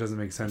 like that doesn't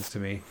make sense to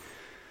me.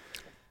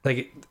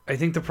 Like I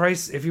think the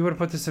price, if you would have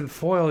put this in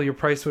foil, your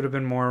price would have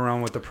been more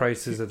around what the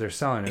price is that they're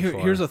selling it for.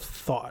 Here's a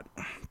thought: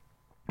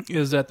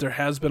 is that there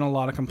has been a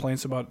lot of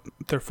complaints about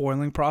their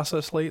foiling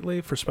process lately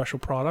for special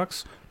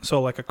products.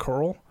 So like a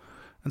curl.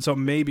 And so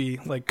maybe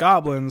like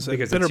Goblins and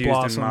because Bitter it's used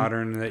Blossom in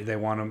Modern, they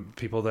want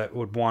people that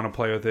would want to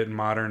play with it in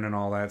Modern and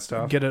all that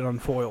stuff. get it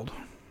unfoiled.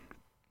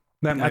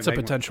 That's That's a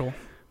potential.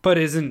 But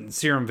isn't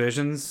Serum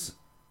Visions?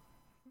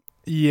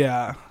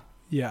 Yeah.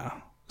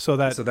 So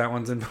that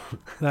one's in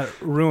that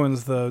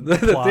ruins the the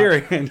plot.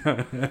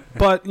 theory.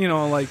 But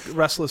like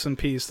Restless in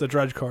Peace, the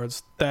dredge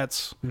cards,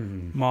 that's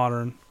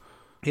Modern.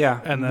 Yeah,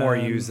 And more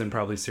then- used than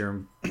probably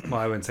Serum. Well,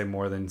 I wouldn't say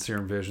more than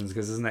Serum Visions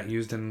because isn't that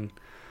used in?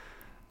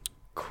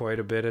 quite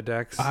a bit of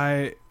decks.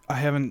 I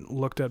haven't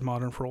looked at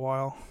Modern for a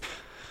while.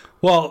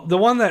 Well, the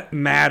one that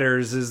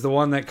matters is the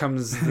one that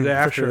comes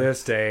after sure.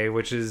 this day,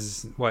 which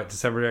is what,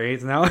 December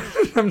 8th now?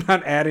 I'm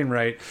not adding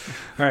right.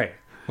 All right.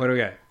 What do we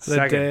got?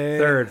 Second,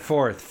 third,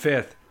 fourth,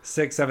 fifth,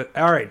 sixth, seventh.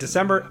 All right,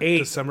 December 8th.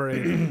 December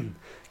 8th.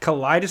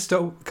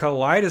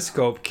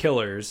 Kaleidoscope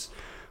Killers,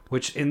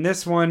 which in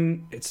this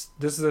one this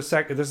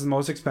is the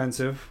most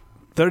expensive.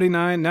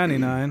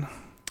 $39.99.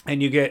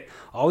 And you get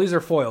all these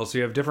are foils, so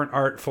you have different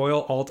art,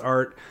 foil, alt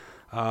art,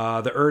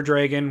 the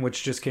Dragon,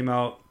 which just came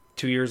out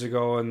 2 years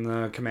ago in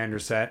the Commander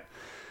set.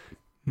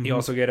 Mm-hmm. You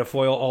also get a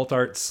foil alt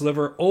art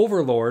Sliver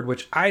Overlord,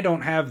 which I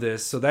don't have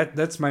this, so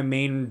that's my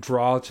main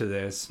draw to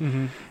this.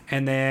 Mm-hmm.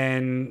 And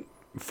then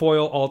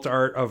foil alt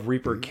art of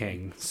Reaper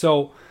King.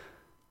 So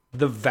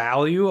the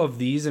value of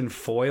these in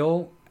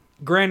foil,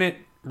 granted,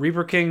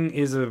 Reaper King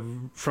is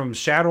from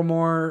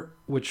Shadowmoor,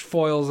 which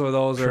foils of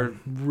those are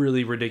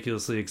really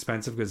ridiculously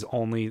expensive because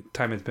only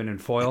time it's been in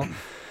foil.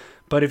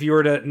 But if you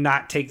were to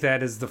not take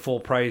that as the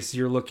full price,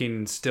 you're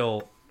looking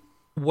still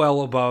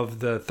well above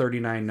the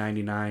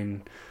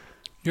 $39.99.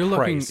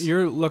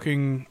 You're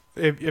looking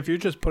if you're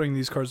just putting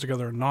these cards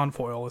together in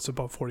non-foil, it's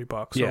about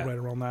 $40. So right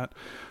around that.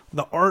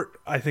 The art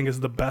I think is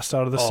the best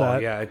out of the set. Oh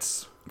yeah,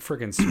 it's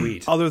freaking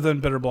sweet. Other than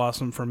Bitter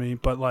Blossom for me,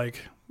 but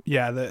like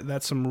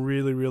that's some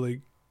really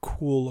really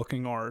cool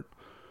looking art.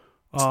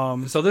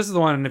 So this is the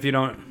one, if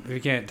you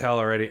can't tell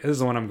already, this is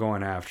the one I'm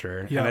going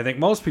after. Yeah. And I think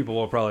most people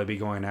will probably be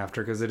going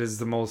after because it is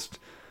the most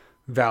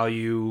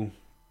value,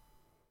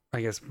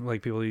 I guess,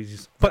 like people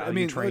use. But I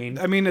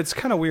mean, it's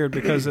kind of weird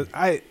because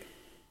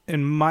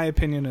in my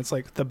opinion, it's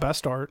like the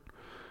best art,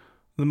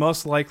 the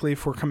most likely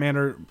for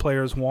Commander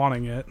players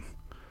wanting it.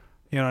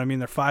 You know what I mean?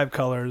 They're 5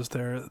 colors.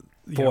 They're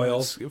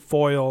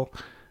foil.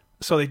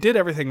 So they did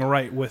everything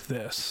right with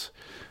this.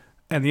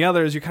 And the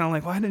others, you're kind of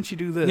like, why didn't you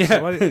do this?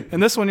 Yeah.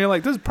 And this one, you're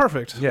like, this is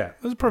perfect. Yeah.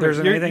 This is perfect. There's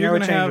anything I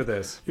would change with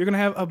this. You're going to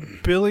have a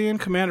billion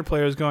Commander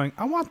players going,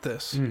 I want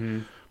this.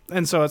 Mm-hmm.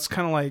 And so it's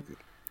kind of like,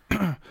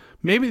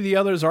 maybe the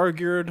others are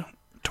geared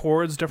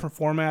towards different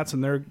formats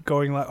and they're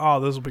going like, oh,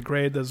 this will be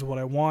great. This is what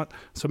I want.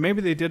 So maybe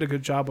they did a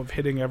good job of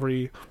hitting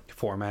every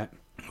format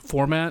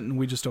and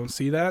we just don't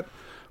see that.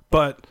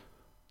 But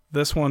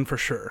this one for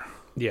sure.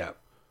 Yeah.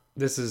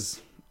 This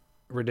is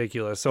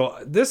ridiculous. So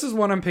this is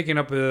one I'm picking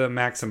up a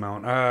max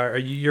amount.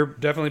 You're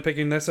definitely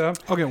picking this up?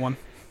 I'll get one.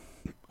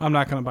 I'm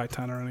not going to buy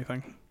 10 or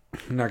anything.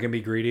 I'm not going to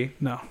be greedy?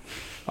 No.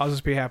 I'll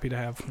just be happy to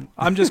have.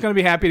 I'm just going to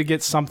be happy to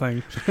get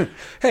something.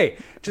 Hey,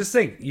 just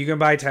think. You can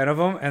buy 10 of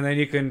them, and then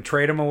you can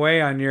trade them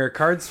away on your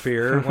card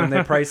sphere when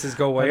the prices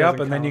go way up,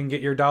 and then you can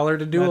get your $1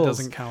 to duels. That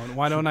doesn't count.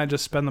 Why don't I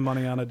just spend the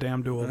money on a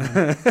damn duel?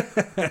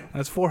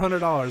 That's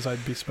 $400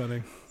 I'd be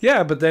spending.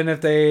 Yeah, but then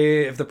if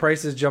the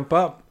prices jump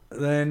up,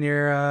 then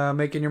you're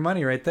making your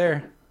money right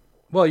there.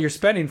 Well, you're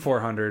spending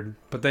 $400,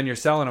 but then you're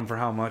selling them for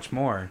how much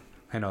more?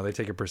 I know they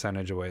take a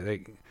percentage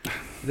away.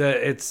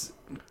 It's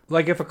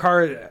like if a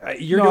card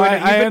you've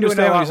been doing it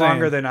a lot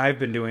longer than I've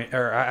been doing,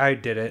 or I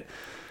did it.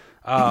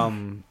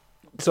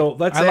 So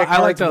let's say a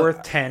card's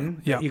worth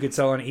 10. Yeah. You could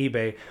sell on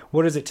eBay.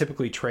 What does it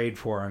typically trade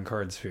for on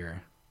CardSphere?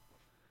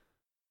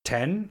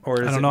 10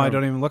 or I don't know. I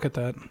don't even look at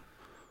that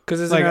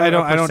because like I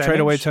don't trade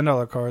away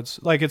 $10 cards.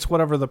 Like it's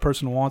whatever the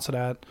person wants it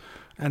at.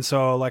 And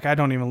so, like, I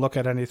don't even look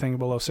at anything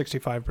below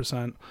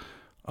 65%.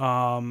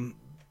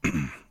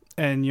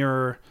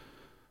 And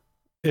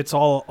it's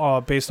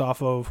all based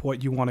off of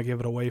what you want to give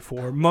it away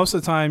for. Most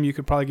of the time, you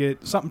could probably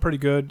get something pretty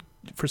good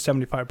for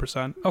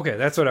 75%. Okay,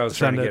 that's what I was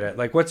trying to get at.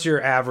 Like, what's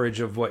your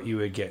average of what you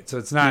would get? So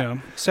it's not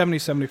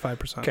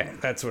 75%. Okay,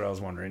 that's what I was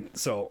wondering.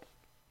 So,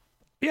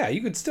 yeah,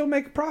 you could still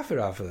make a profit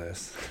off of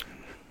this.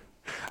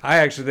 I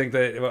actually think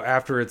that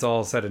after it's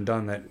all said and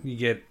done, that you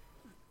get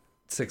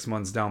 6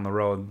 months down the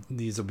road,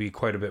 these will be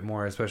quite a bit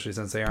more, especially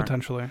since they aren't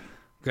potentially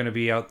going to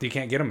be out. You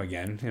can't get them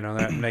again. You know,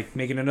 that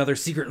making another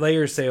secret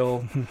layer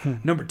sale.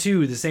 Number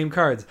 2, the same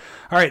cards.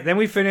 All right, then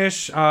we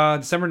finish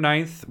December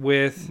 9th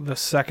with the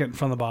second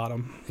from the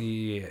bottom.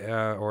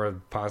 Yeah, or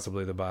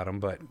possibly the bottom,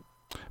 but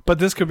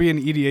this could be an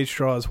EDH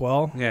draw as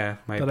well. Yeah,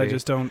 might but be. I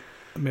just don't.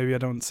 Maybe I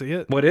don't see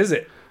it. What is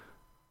it?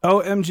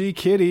 OMG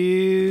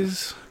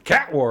Kitties.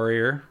 Cat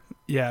Warrior.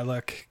 Yeah,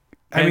 look.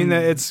 I mean,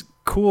 it's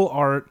cool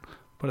art.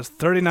 But it's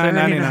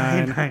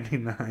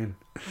 $39.99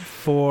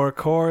 for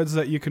cards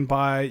that you can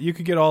buy. You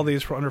could get all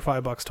these for under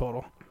 $5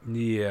 total.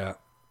 Yeah.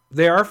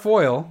 They are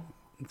foil,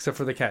 except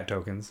for the cat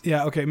tokens.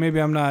 Yeah, okay.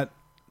 Maybe I'm not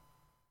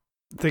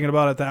thinking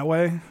about it that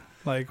way.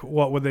 Like,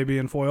 what would they be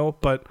in foil?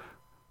 But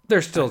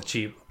they're still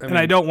cheap.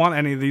 I don't want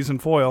any of these in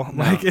foil.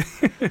 No. Like,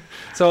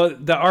 so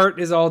the art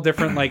is all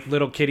different, like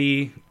little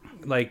kitty,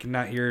 like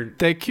not your...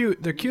 They're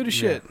cute. They're cute as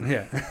shit.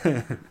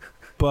 Yeah.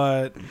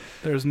 But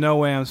there's no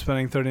way I'm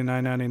spending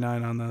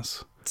 $39.99 on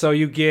this. So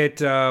you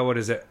get, what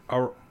is it?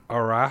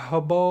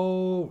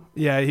 Arahabo?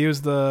 Yeah, he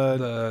was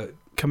the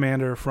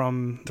commander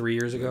from 3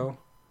 years ago?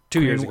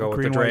 2 years ago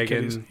with the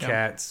dragon,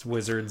 cats,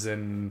 wizards,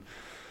 and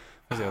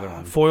What's the other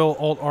one? Foil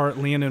alt art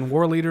Leonin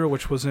War Leader,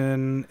 which was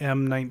in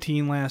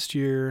M19 last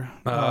year.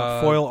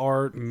 Foil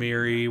art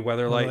Miri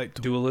Weatherlight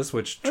Duelist,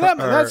 which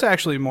that's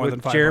actually more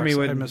than $5. Jeremy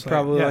would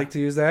probably like to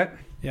use that.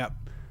 Yeah.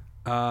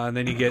 And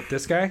then you get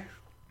this guy.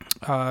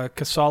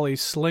 Kasali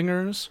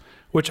Slingers,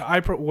 which I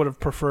would have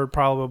preferred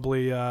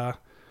probably the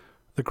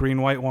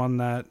green-white one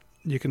that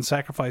you can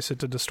sacrifice it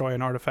to destroy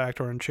an artifact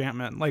or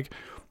enchantment. Like,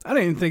 I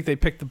don't even think they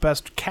picked the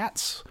best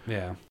cats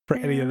for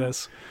any of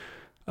this.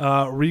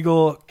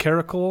 Regal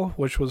Caracal,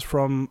 which was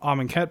from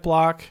Amonkhet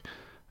block.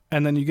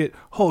 And then you get,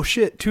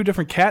 2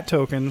 different cat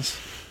tokens.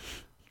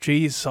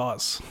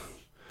 Jesus.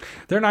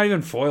 They're not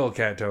even foil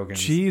cat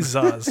tokens.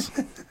 Jesus.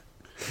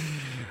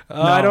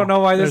 I don't know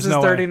why this is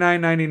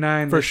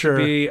 $39.99. For this sure.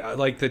 should be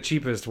like the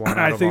cheapest one.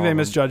 I think they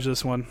misjudged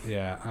this one.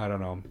 Yeah, I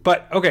don't know.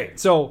 But, okay,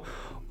 so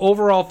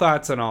overall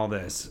thoughts on all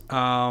this.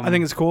 I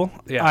think it's cool.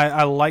 Yeah.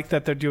 I like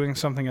that they're doing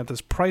something at this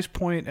price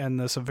point and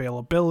this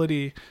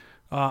availability.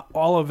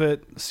 All of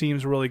it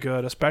seems really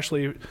good,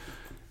 especially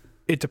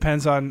it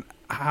depends on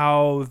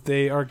how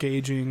they are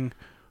gauging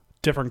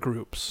different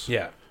groups.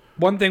 Yeah.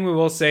 One thing we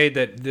will say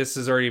that this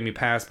is already going to be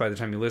passed by the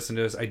time you listen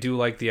to this, I do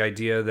like the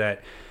idea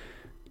that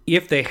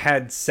if they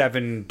had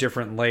 7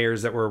 different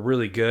layers that were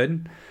really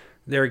good,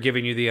 they're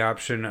giving you the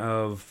option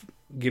of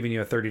giving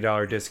you a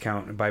 $30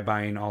 discount by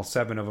buying all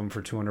 7 of them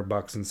for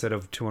 $200 instead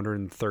of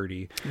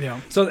 $230. Yeah.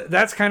 So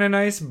that's kind of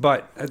nice,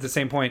 but at the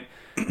same point,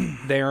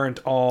 they aren't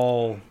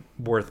all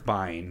worth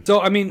buying.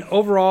 So, I mean,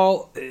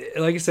 overall,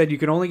 like I said, you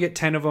can only get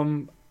 10 of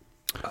them.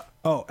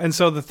 Oh, and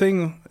so the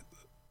thing,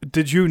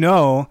 did you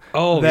know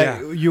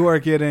that you are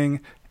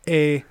getting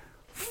a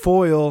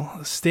foil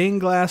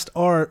stained glass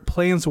art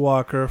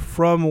Planeswalker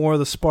from War of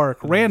the Spark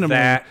randomly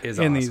that is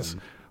in awesome. these?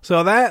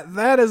 So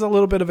that is a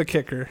little bit of a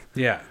kicker.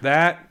 Yeah,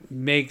 that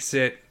makes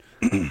it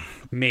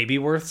maybe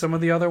worth some of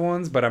the other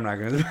ones, but I'm not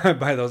going to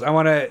buy those. I'm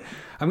going to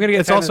get.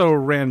 It's also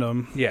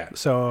random. Yeah.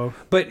 So,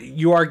 but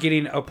you are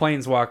getting a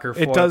Planeswalker.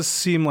 It does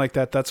seem like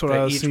that. That's what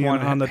I was seeing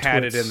on the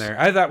had tweets. it in there.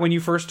 I thought when you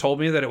first told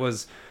me that it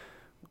was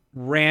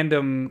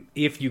random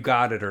if you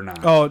got it or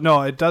not. Oh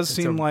no, it does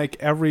seem like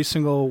every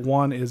single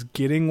one is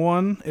getting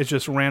one. It's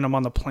just random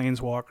on the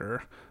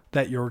Planeswalker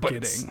that you're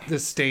getting. The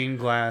stained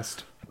glass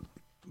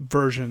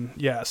version.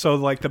 Yeah, so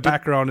like the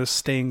background is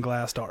stained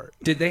glass art.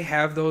 Did they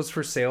have those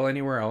for sale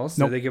anywhere else?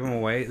 Nope. Did they give them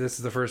away? This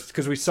is the first,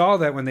 because we saw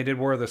that when they did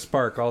War of the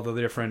Spark, all the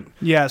different.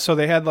 Yeah, so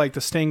they had like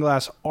the stained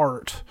glass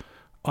art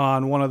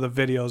on one of the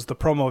videos, the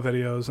promo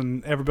videos,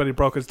 and everybody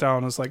broke it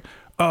down. It's like,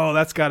 oh,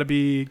 that's got to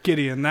be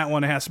Gideon. That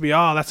one has to be,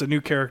 that's a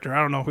new character.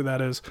 I don't know who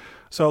that is.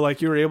 So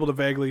like you were able to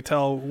vaguely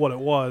tell what it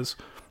was.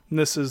 And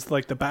this is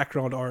like the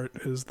background art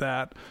is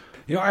that.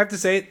 You know, I have to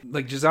say,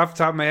 like just off the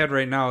top of my head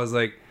right now, is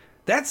like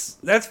that's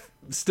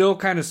still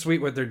kind of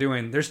sweet what they're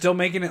doing. They're still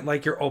making it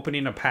like you're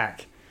opening a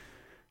pack,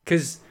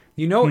 because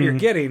you know what you're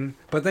getting,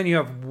 but then you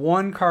have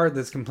one card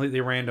that's completely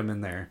random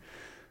in there.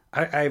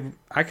 I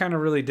kind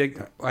of really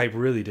dig. I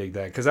really dig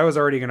that, because I was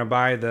already going to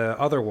buy the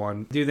other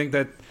one. Do you think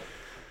that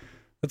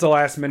that's a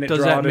last minute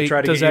draw to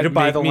try to get you to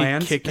buy the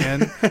lands? Kick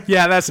in?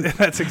 Yeah, that's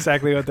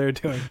exactly what they're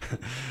doing.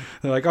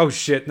 They're like, oh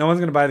shit, no one's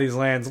going to buy these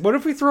lands. What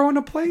if we throw in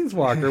a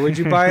Planeswalker? Would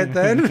you buy it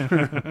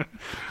then?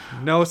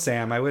 No,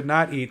 Sam, I would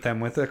not eat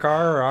them with a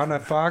car or on a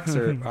fox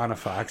or on a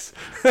fox.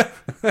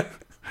 I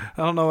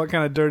don't know what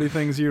kind of dirty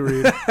things you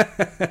read.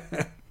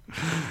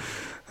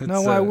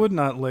 No, I would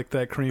not lick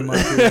that cream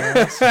off your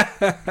ass.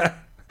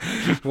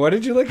 What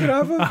did you lick it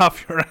off of?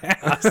 Off your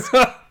ass.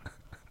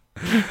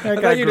 I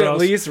thought you'd at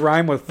least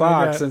rhyme with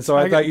fox, and so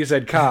I thought you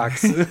said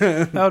cox.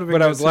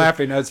 But I was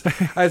laughing. I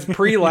was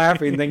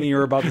pre-laughing, thinking you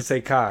were about to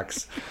say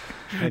cox.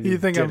 You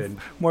think didn't. I'm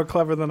more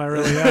clever than I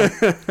really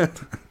am.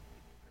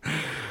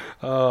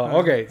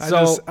 Okay,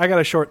 so I got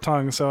a short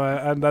tongue,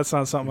 so that's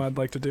not something I'd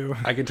like to do.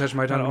 I can touch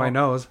my tongue to my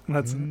nose.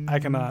 I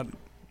cannot.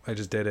 I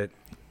just did it.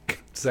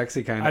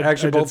 Sexy kind of.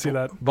 Actually, I did see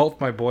that. Both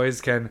my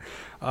boys can.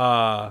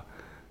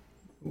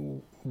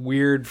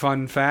 Weird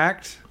fun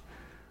fact.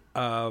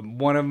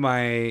 One of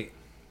my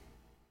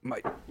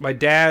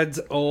dad's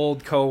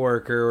old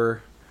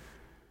coworker,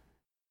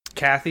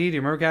 Kathy. Do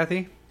you remember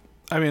Kathy?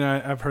 I mean,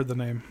 I've heard the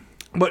name.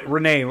 But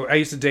Renee, I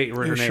used to date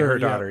Renee, her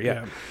daughter. Yeah.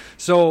 Yeah.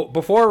 So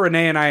before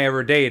Renee and I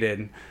ever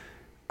dated,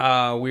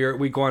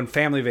 we go on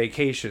family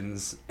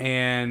vacations,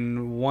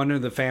 and one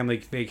of the family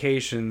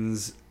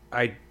vacations,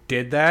 I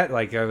did that.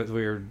 Like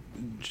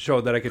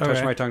showed that I could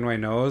touch my tongue to my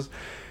nose,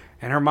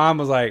 and her mom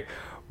was like,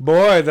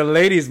 "Boy, the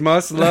ladies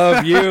must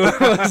love you."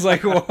 I was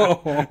like,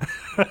 "Whoa."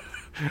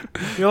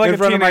 You're like in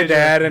front of my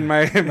dad and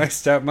my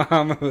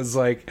stepmom. It was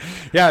like,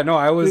 yeah, no,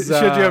 I was.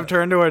 Should you have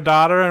turned to her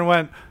daughter and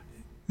went,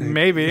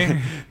 maybe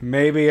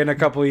in a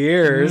couple of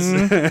years?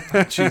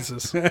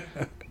 Jesus.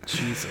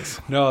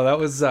 No, that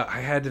was. I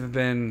had to have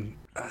been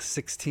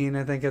 16,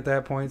 I think, at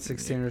that point,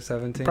 16 or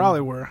 17.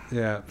 Probably were.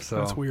 Yeah, so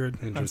that's weird.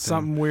 That's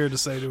something weird to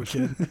say to a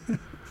kid.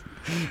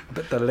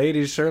 But the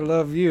ladies sure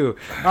love you.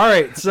 All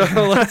right, so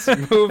let's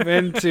move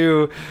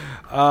into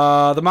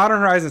the Modern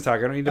Horizons talk.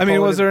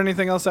 Was there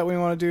anything else that we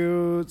want to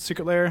do?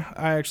 Secret Lair?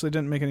 I actually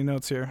didn't make any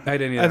notes here. I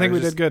didn't either. I think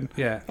we did good.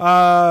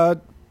 Yeah.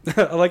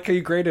 I like how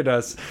you graded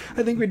us.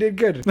 I think we did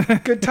good.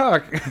 Good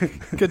talk.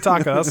 Good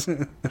talk, us. All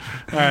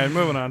right,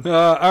 moving on.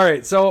 All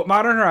right, so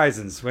Modern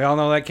Horizons. We all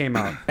know that came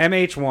out.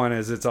 MH1,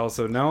 as it's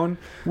also known.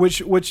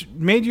 Which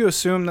made you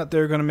assume that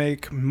they're going to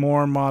make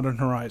more Modern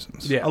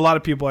Horizons. Yeah. A lot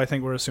of people, I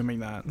think, were assuming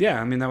that.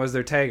 Yeah, I mean, that was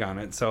their tag on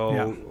it, so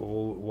Yeah.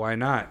 why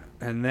not?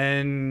 And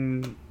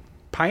then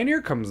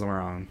Pioneer comes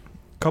around.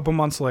 A couple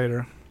months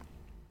later.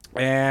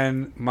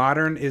 And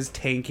Modern is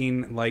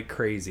tanking like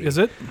crazy. Is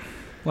it?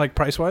 Like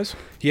price-wise?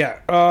 Yeah.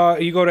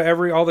 You go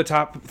to all the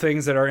top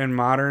things that are in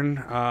Modern.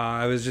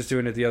 I was just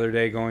doing it the other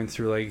day, going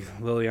through like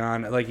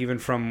Liliana, like even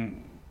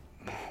from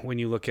when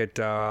you look at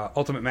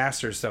Ultimate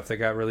Masters stuff that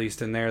got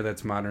released in there,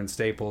 that's Modern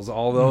staples.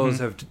 All those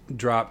have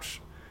dropped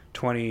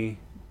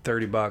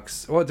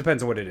 $20-$30. Well, it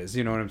depends on what it is.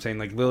 You know what I'm saying?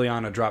 Like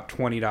Liliana dropped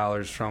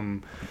 $20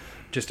 from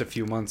just a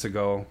few months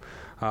ago.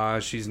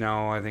 She's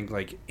now, I think,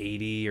 like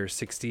 80 or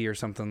 60 or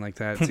something like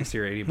that, 60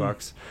 or 80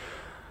 bucks.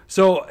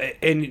 So,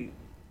 and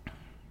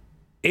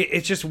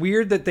it's just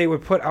weird that they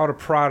would put out a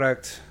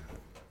product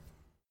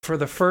for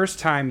the first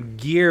time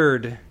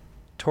geared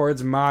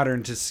towards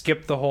Modern to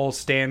skip the whole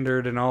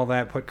standard and all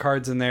that, put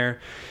cards in there,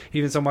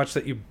 even so much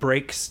that you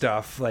break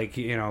stuff, like,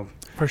 you know.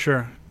 For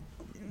sure.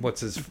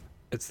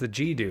 It's the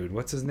G dude.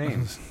 What's his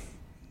name?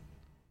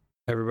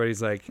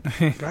 Everybody's like,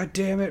 God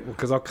damn it.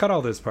 Because I'll cut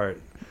all this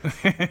part.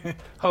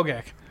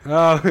 Hogak.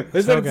 Oh,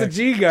 it's a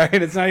G guy,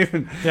 and it's not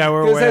even. Yeah,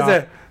 we're way it off.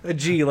 has a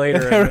G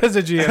later. There is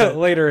a G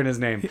later in his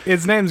name.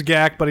 His name's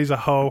Gak, but he's a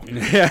hoe.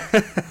 Yeah.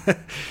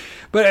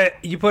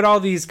 But you put all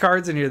these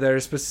cards in here that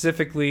are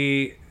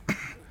specifically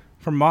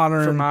for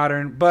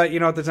Modern. But, you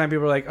know, at the time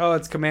people were like, oh,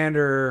 it's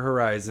Commander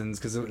Horizons,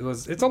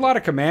 because it's a lot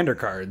of Commander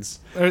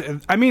cards.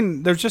 I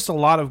mean, there's just a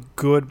lot of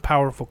good,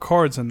 powerful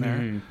cards in there.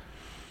 Mm-hmm.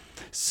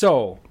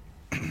 So,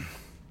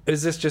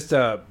 is this just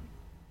a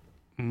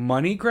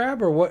money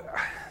grab or what?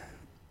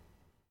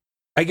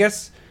 I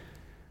guess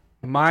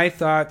my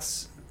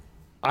thoughts,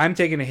 I'm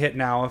taking a hit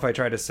now if I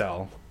try to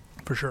sell.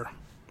 For sure.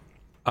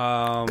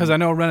 Because I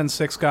know Ren and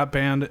 6 got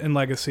banned in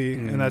Legacy,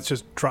 and that's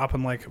just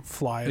dropping like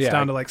fly. It's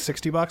down to like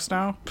 $60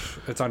 now.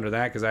 It's under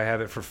that because I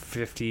have it for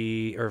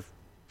 50 or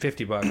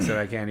 $50 that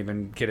I can't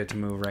even get it to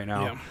move right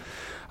now.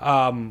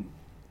 Yeah.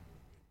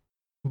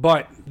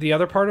 But the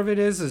other part of it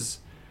is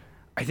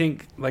I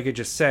think, like I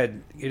just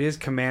said, it is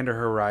Commander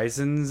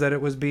Horizons that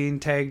it was being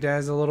tagged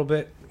as a little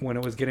bit when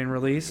it was getting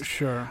released.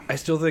 Sure. I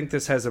still think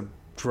this has a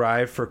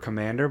drive for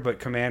Commander, but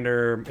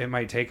Commander, it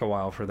might take a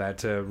while for that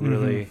to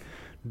really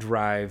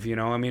drive, you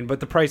know? I mean,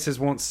 but the prices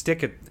won't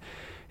stick at...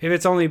 If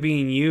it's only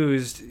being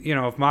used, you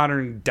know, if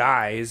Modern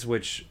dies,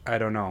 which I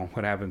don't know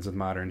what happens with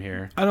Modern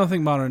here. I don't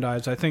think Modern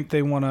dies. I think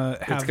they want to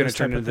have it's going to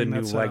turn into the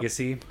new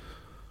Legacy.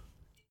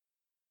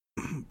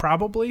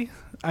 Probably.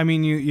 I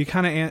mean, you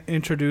kind of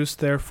introduced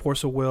their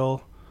Force of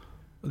Will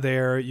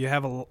there. You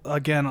have, a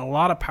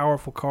lot of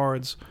powerful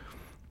cards.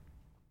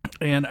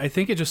 And I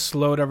think it just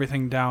slowed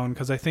everything down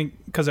because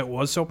it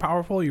was so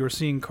powerful, you were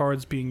seeing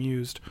cards being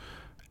used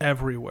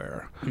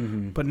everywhere.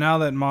 But now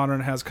that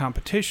Modern has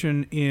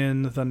competition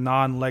in the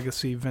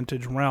non-Legacy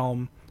Vintage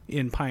realm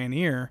in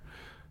Pioneer,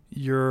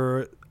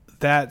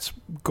 that's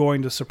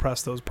going to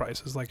suppress those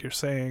prices, like you're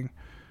saying.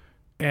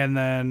 And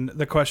then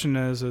the question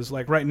is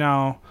like right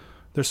now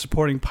they're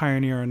supporting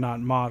Pioneer and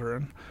not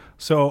Modern.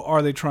 So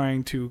are they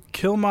trying to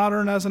kill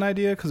Modern as an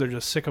idea because they're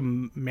just sick of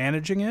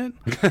managing it?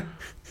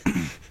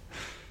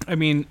 I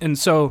mean, and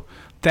so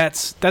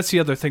that's the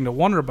other thing to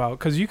wonder about,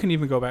 because you can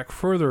even go back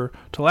further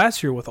to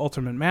last year with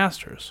Ultimate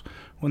Masters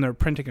when they're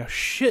printing a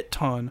shit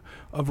ton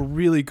of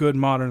really good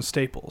Modern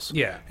staples.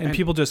 Yeah. And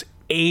people just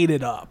ate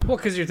it up. Well,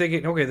 because you're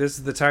thinking, okay, this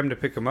is the time to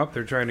pick them up.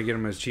 They're trying to get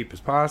them as cheap as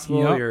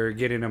possible. Yep. You're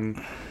getting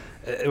them...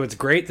 It's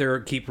great. They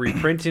keep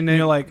reprinting it. And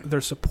you're like, they're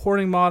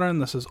supporting Modern.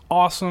 This is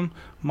awesome.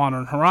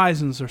 Modern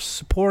Horizons, they're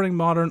supporting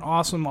Modern.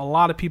 Awesome. A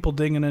lot of people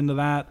digging into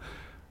that.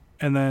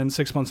 And then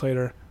 6 months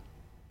later,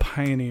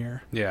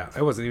 Pioneer. Yeah,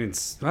 it wasn't even...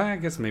 I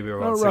guess maybe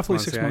about roughly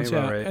 6 months. 6 months,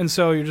 yeah. Right. And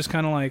so you're just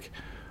kind of like...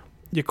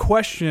 You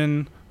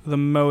question the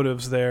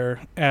motives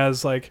there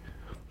as like,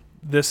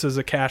 this is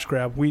a cash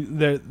grab.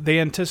 They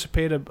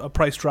anticipate a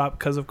price drop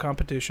because of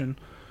competition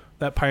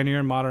that Pioneer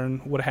and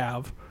Modern would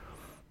have.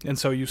 And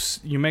so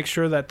you make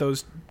sure that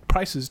those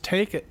prices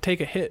take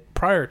a hit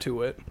prior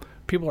to it.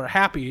 People are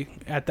happy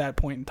at that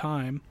point in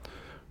time.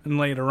 And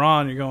later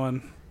on, you're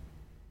going,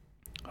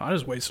 I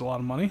just wasted a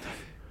lot of money.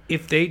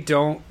 If they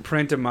don't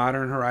print a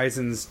Modern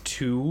Horizons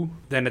 2,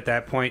 then at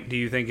that point, do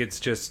you think it's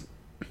just...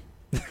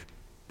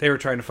 they were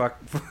trying to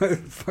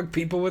fuck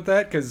people with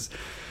that? Because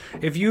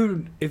if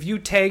you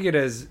tag it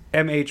as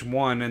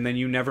MH1 and then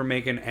you never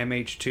make an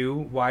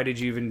MH2, why did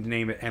you even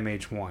name it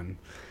MH1?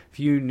 If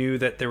you knew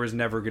that there was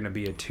never going to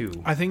be a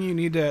 2. I think you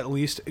need to at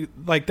least...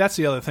 Like, that's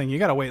the other thing. You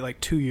got to wait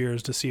like 2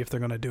 years to see if they're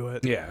going to do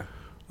it. Yeah.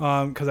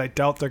 Because I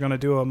doubt they're going to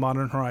do a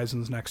Modern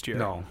Horizons next year.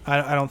 No.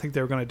 I don't think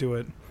they're going to do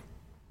it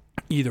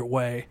either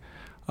way.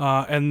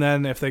 And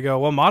then if they go,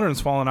 well,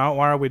 Modern's fallen out,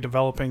 why are we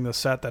developing the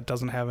set that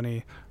doesn't have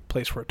any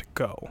place for it to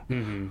go?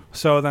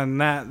 So then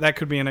that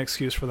could be an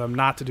excuse for them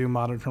not to do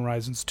Modern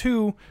Horizons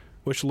 2,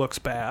 which looks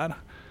bad.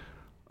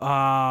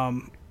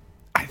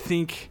 I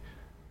think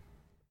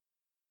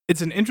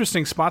it's an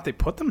interesting spot they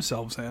put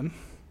themselves in.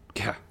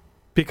 Yeah.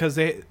 Because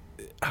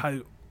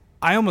I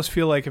almost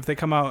feel like if they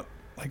come out,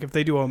 like if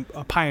they do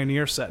a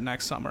Pioneer set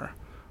next summer,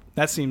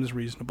 that seems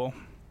reasonable,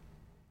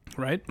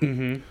 right?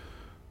 Mm-hmm.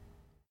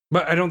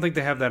 But I don't think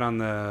they have that on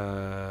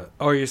the.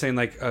 Oh, you're saying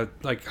like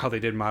how they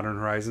did Modern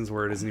Horizons,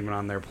 where it isn't even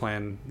on their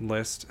plan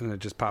list and it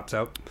just pops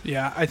out.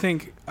 Yeah, I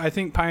think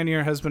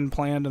Pioneer has been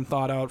planned and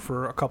thought out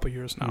for a couple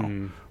years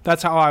now.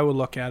 That's how I would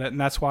look at it, and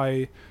that's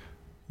why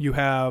you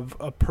have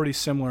a pretty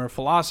similar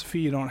philosophy.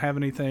 You don't have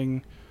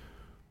anything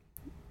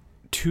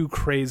too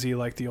crazy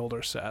like the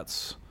older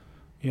sets.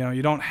 You know,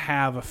 you don't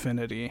have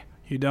Affinity.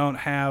 You don't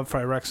have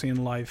Phyrexian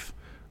Life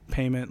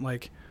payment.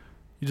 Like,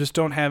 you just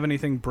don't have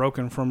anything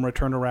broken from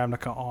Return to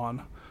Ravnica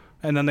on.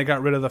 And then they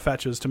got rid of the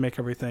fetches to make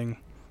everything,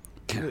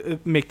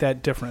 make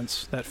that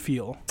difference, that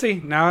feel.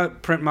 See, now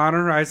print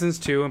Modern Horizons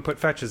 2 and put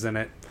fetches in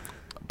it.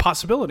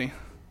 Possibility.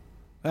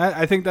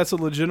 I think that's a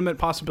legitimate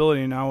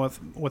possibility now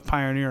with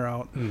Pioneer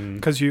out.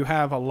 Because you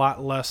have a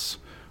lot less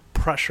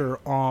pressure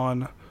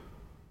on...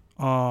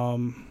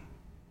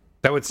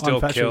 that would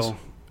still kill.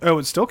 It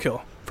would still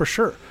kill, for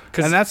sure.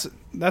 And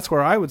that's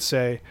where I would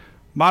say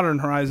Modern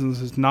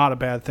Horizons is not a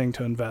bad thing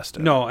to invest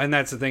in. No, and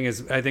that's the thing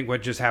is, I think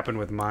what just happened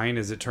with mine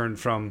is it turned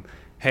from,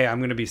 hey, I'm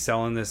going to be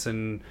selling this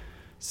in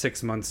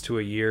 6 months to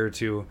a year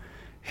to,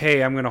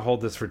 hey, I'm going to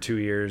hold this for 2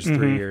 years,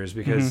 3 years.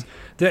 Because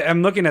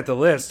I'm looking at the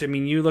list. I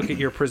mean, you look at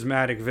your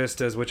Prismatic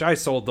Vistas, which I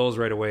sold those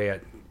right away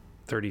at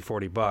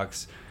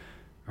 $30-$40.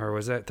 Or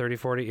was that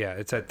 30-40? Yeah,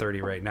 it's at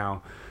 30 right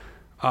now.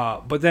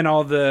 But then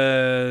all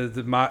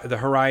the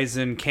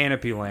Horizon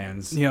Canopy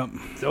lands,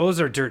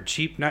 those are dirt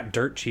cheap. Not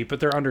dirt cheap,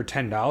 but they're under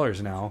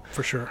 $10 now.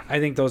 For sure.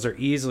 I think those are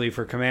easily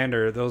for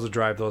Commander. Those will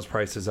drive those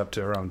prices up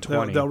to around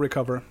 20. They'll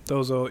recover.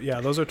 Those are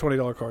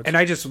 $20 cards. And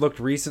I just looked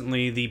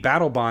recently, the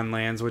Battle Bond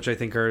lands, which I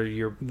think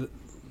are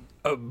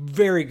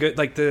very good.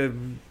 Like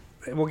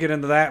we'll get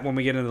into that when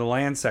we get into the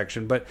land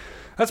section, but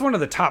that's one of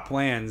the top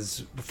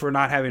lands for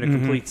not having a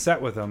complete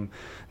set with them.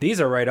 These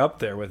are right up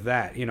there with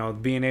that, you know,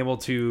 being able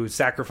to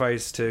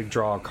sacrifice to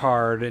draw a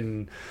card.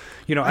 And,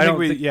 you know,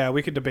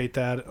 we could debate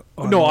that.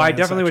 No, I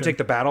definitely would take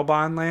the Battle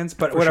Bond lands.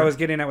 But what I was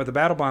getting at with the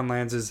Battle Bond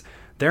lands is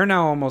they're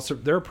now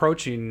they're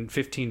approaching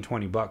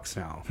 $15-$20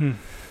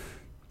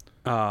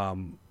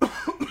 now.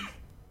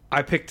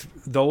 I picked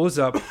those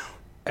up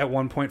at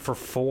one point for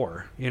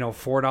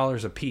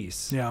 $4 a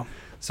piece. Yeah.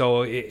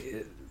 So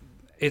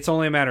it's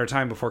only a matter of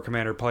time before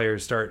Commander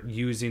players start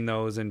using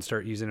those and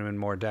start using them in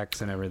more decks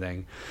and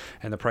everything,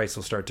 and the price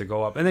will start to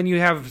go up. And then you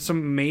have some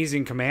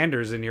amazing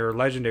commanders in your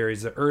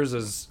legendaries. The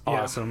Urza's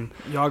awesome.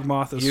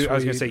 Yawgmoth is sweet. I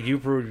was going to say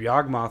Uprooted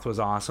Yawgmoth was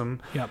awesome.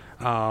 Yep.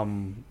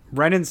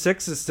 Renin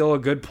 6 is still a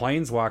good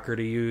Planeswalker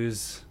to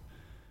use.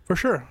 For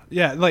sure.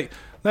 Yeah, like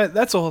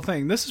that's the whole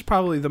thing. This is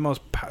probably the most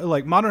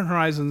Modern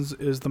Horizons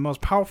is the most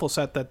powerful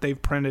set that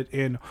they've printed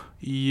in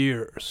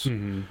years.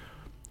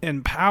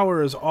 And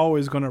power is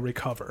always going to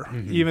recover,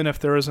 even if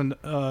there isn't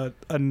a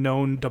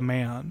known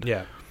demand.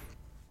 Yeah.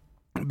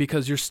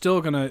 Because you're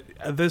still going to...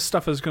 This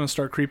stuff is going to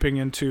start creeping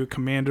into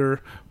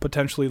Commander,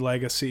 potentially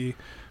Legacy.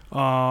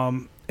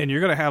 And you're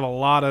going to have a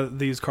lot of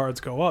these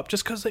cards go up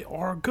just because they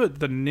are good.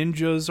 The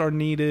ninjas are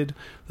needed.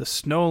 The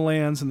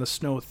Snowlands and the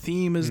Snow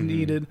theme is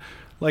needed.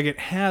 Like, it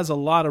has a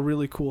lot of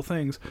really cool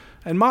things.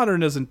 And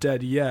Modern isn't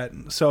dead yet,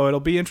 so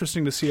it'll be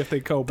interesting to see if they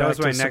go back to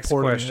supporting it. That was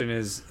my next question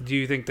is, do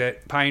you think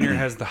that Pioneer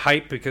has the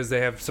hype because they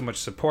have so much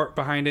support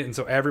behind it, and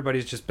so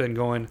everybody's just been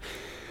going...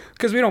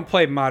 Because we don't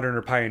play Modern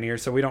or Pioneer,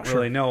 so we don't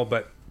really know,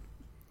 but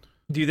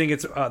do you think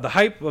it's the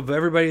hype of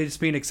everybody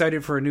just being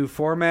excited for a new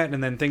format,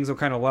 and then things will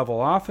kind of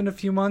level off in a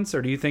few months?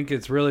 Or do you think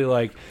it's really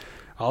like...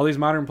 all these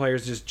Modern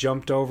players just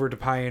jumped over to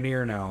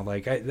Pioneer now?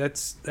 Like,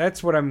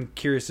 that's what I'm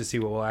curious to see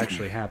what will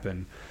actually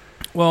happen.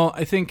 Well,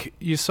 I think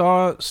you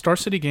saw Star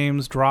City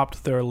Games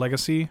dropped their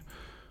Legacy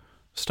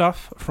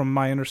stuff, from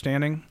my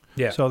understanding.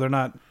 Yeah. So they're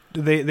not...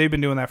 They've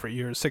been doing that for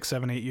years, 6,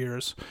 7, 8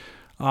 years.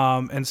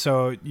 And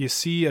so you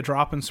see a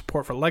drop in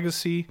support for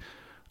Legacy.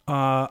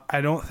 I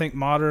don't think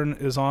Modern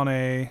is on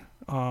a...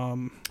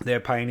 they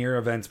have Pioneer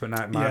events, but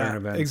not Modern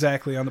events.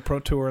 Exactly, on the Pro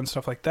Tour and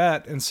stuff like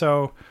that. And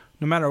so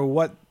no matter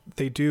what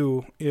they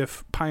do,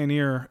 if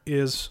Pioneer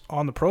is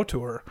on the Pro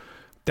Tour,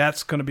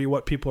 that's going to be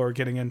what people are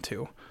getting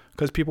into.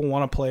 Because people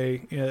want to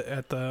play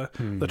at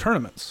the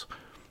tournaments.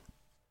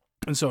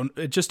 And so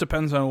it just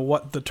depends on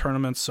what the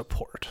tournaments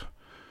support.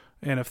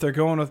 And if they're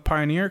going with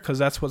Pioneer because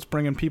that's what's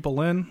bringing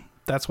people in,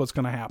 that's what's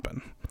going to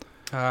happen.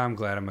 I'm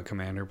glad I'm a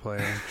Commander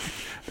player.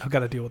 I've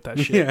got to deal with that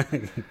shit.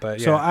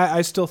 So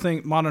I still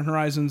think Modern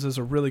Horizons is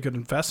a really good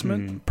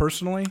investment,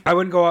 personally. I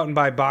wouldn't go out and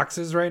buy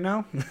boxes right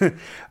now.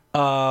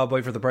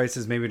 Wait for the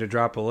prices maybe to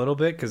drop a little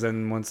bit, because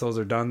then once those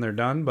are done, they're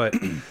done. But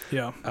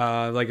yeah,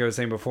 like I was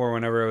saying before,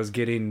 whenever I was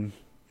getting...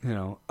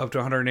 up to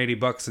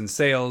 $180 in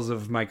sales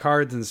of my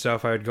cards and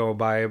stuff, I would go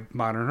buy a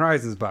Modern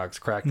Horizons box,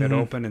 crack that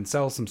open, and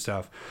sell some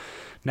stuff.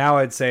 Now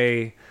I'd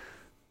say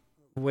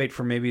wait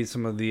for maybe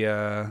some of the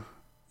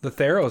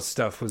Theros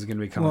stuff was going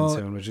to be coming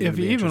soon. Which is if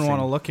you even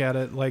want to look at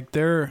it, like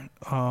they're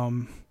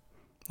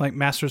like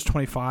Masters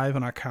 25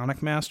 and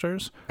Iconic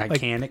Masters.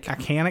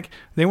 Iconic.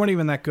 They weren't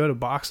even that good of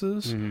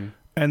boxes,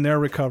 and they're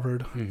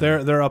recovered.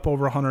 They're up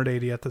over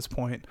 180 at this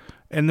point,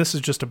 and this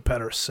is just a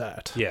better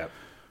set. Yeah.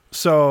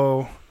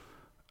 So,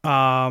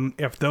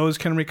 if those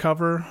can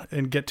recover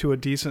and get to a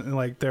decent,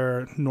 like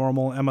their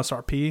normal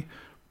MSRP,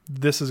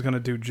 this is going to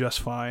do just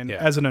fine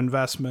as an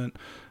investment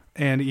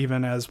and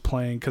even as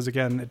playing, because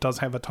again, it does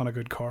have a ton of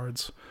good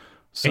cards.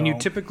 So, and you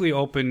typically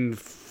open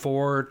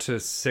 4 to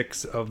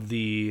 6 of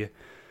the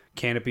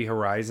Canopy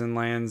Horizon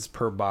lands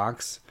per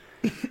box.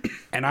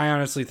 And I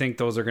honestly think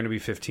those are going to be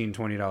 $15,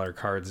 $20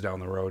 cards down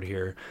the road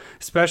here,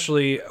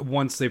 especially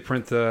once they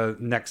print the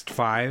next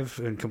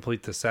 5 and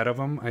complete the set of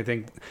them. I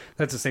think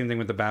that's the same thing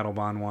with the Battle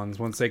Bond ones.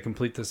 Once they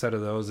complete the set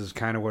of those is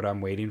kind of what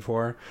I'm waiting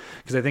for,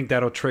 because I think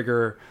that'll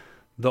trigger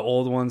the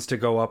old ones to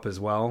go up as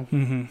well.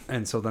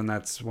 And so then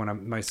that's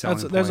when my selling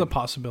point. There's a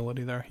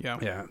possibility there.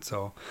 Yeah.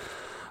 So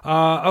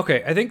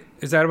okay, I think,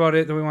 is that about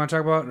it that we want to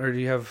talk about, or do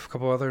you have a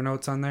couple other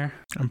notes on there?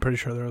 I'm pretty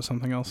sure there was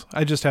something else.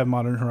 I just have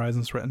Modern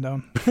Horizons written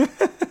down.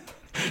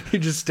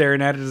 You're just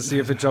staring at it to see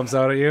if it jumps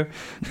out at you.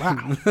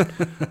 Wow.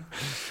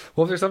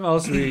 Well, if there's something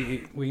else,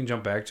 we can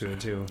jump back to it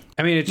too.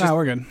 I mean, it's just... Nah,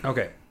 we're good.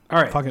 Okay.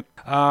 All right. Fuck it.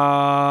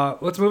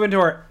 Let's move into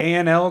our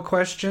ANL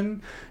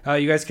question.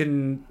 You guys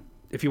can,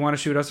 if you want to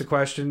shoot us a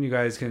question, you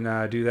guys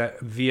can do that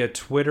via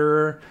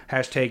Twitter,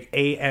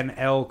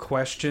 #ANL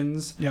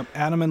questions. Yep,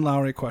 Adam and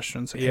Lowry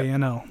questions,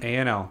 ANL.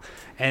 ANL.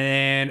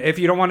 And if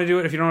you don't want to do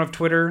it, if you don't have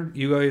Twitter,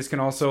 you guys can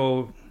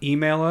also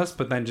email us,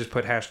 but then just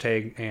put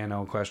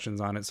 #ANL questions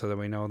on it so that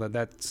we know that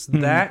that's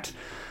that.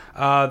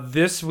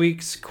 This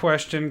week's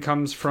question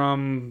comes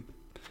from...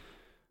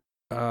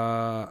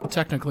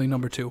 technically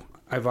number 2.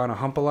 Ivana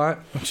Humpalot.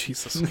 Oh,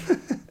 Jesus.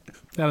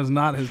 That is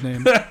not his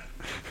name.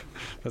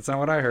 That's not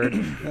what I heard.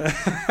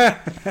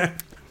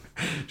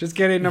 Just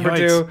kidding. Number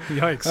 2.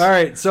 Yikes. All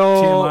right.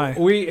 So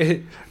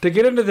TMI. to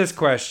get into this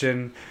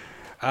question,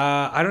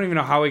 I don't even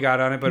know how we got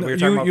on it, but we were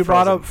talking about you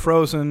brought Frozen. up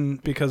Frozen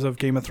because of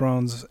Game of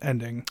Thrones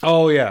ending.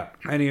 Oh yeah.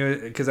 Anyway,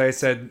 because I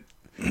said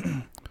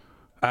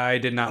I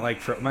did not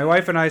like my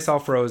wife and I saw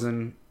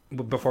Frozen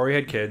before we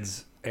had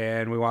kids,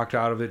 and we walked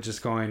out of it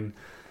just going,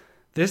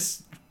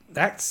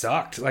 that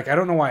sucked. Like, I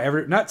don't know why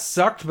not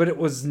sucked, but it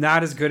was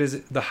not as good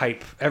as the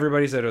hype.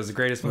 Everybody said it was the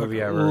greatest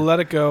movie ever. Let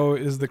It Go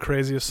is the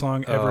craziest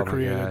song ever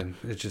created.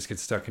 God. It just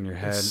gets stuck in your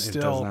head. It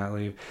does not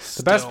leave.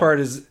 The best part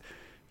is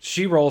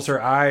she rolls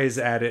her eyes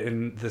at it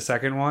in the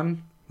second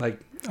one. Like,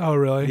 oh,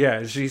 really?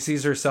 Yeah, she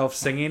sees herself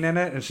singing in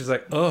it, and she's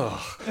like,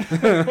 ugh.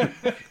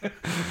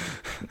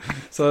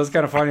 So it's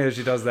kind of funny that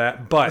she does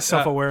that. But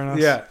self-awareness.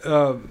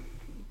 Yeah.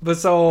 But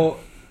so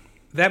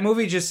that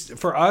movie just,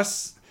 for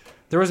us,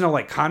 there was no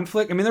like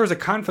conflict. I mean, there was a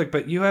conflict,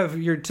 but you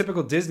have your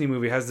typical Disney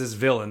movie has this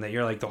villain that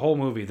you're like the whole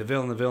movie, the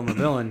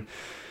villain,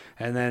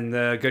 and then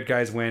the good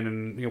guys win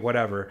and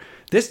whatever.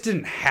 This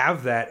didn't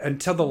have that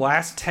until the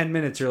last 10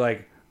 minutes. You're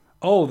like,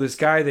 oh, this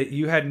guy that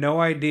you had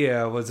no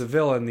idea was a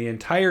villain the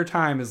entire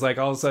time is like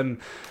all of a sudden,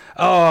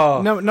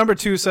 oh. No, number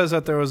 2 says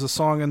that there was a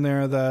song in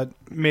there that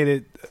made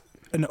it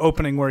an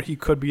opening where he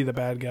could be the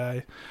bad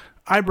guy.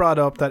 I brought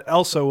up that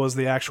Elsa was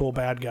the actual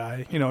bad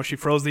guy. She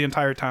froze the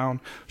entire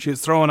town. She was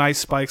throwing ice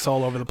spikes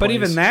all over the place. But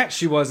even that,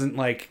 she wasn't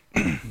like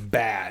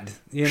bad,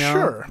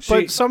 Sure,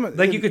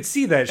 but you could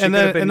see that. She and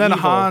then evil.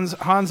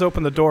 Hans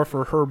opened the door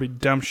for her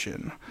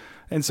redemption.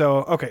 And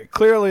so, okay,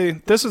 clearly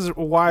this is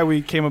why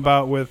we came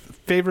about with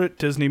favorite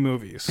Disney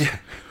movies.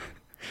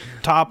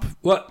 Top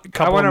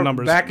couple of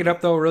numbers. Back it up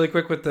though really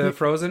quick with the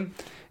Frozen.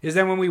 Is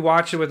that when we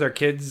watched it with our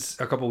kids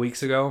a couple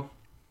weeks ago,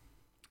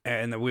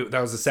 and that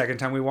was the second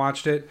time we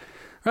watched it,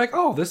 we're like,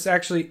 oh, this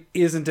actually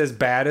isn't as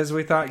bad as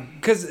we thought.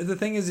 Because the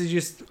thing is,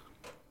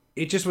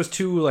 it just was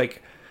too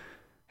like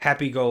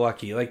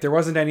happy-go-lucky. Like there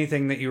wasn't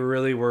anything that you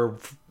really were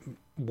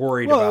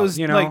worried about. It was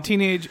like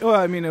teenage. Well,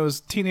 I mean, it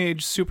was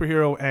teenage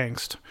superhero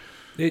angst.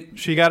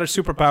 She got her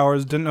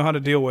superpowers, didn't know how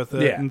to deal with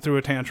it, and threw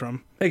a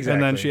tantrum. Exactly.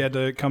 And then she had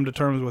to come to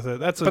terms with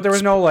it. But there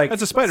was no like,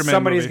 that's a Spider-Man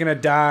somebody's movie. Gonna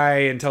die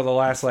until the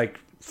last like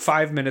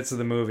 5 minutes of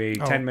the movie,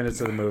 10 minutes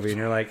of the movie, and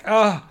you're like,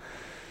 oh.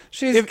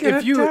 If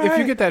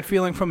you get that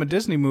feeling from a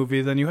Disney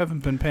movie, then you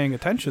haven't been paying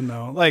attention,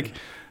 though. Like,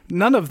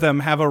 none of them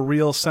have a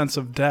real sense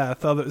of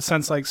death, other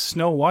sense like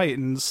Snow White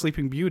and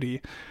Sleeping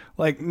Beauty.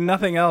 Like,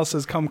 nothing else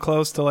has come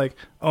close to like,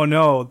 oh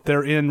no,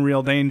 they're in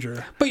real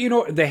danger. But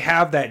they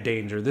have that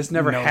danger. This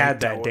never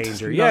had that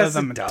danger. None Yes, of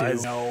them it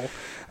does. do. No.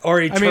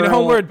 Or Eternal. I mean,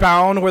 Homeward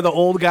Bound, where the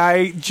old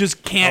guy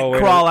just can't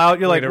crawl out.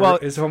 You're like, well,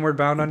 is Homeward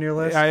Bound on your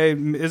list?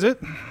 Is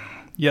it?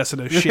 Yes, it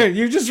is. Shit.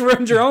 You just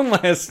ruined your own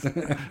list.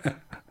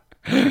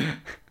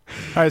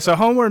 All right, so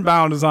Homeward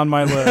Bound is on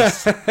my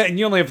list. And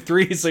you only have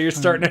 3, so you're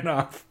starting it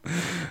off.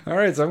 All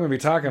right, so I'm going to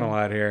be talking a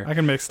lot here. I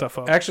can make stuff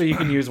up. Actually, you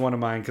can use one of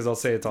mine because I'll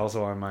say it's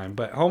also on mine.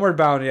 But Homeward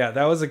Bound, yeah,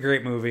 that was a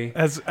great movie.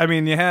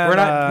 You had...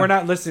 We're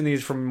not listing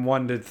these from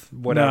 1 to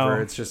whatever.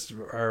 No. It's just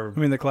our...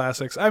 the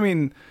classics. I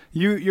mean,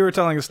 you were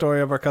telling a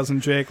story of our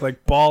cousin Jake,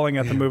 like, bawling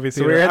at the movie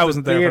theater. So we were at I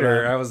wasn't there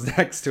for that. I was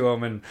next to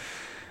him, and...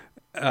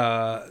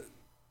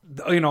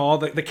 all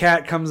the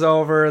cat comes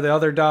over, the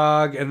other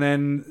dog, and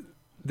then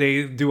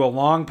they do a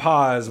long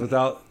pause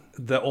without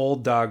the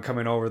old dog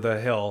coming over the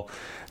hill,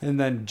 and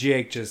then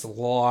Jake just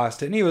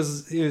lost it. And he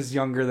was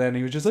younger then.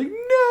 He was just like,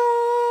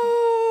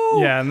 no.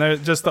 Yeah, and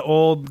there's just the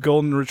old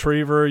golden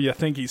retriever. You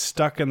think he's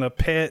stuck in the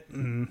pit,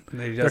 and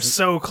they're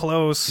so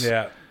close.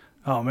 Yeah.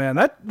 Oh man,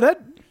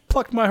 that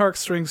plucked my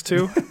heartstrings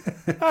too.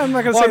 I'm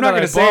not gonna say I'm not that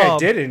gonna say I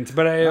didn't,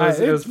 but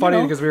it was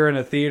funny because we were in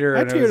a theater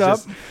and it was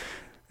just,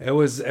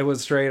 it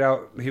was straight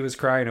out. He was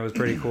crying. It was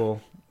pretty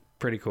cool.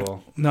 Pretty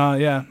cool. No,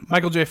 yeah,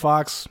 Michael J.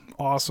 Fox,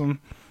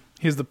 awesome.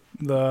 He's the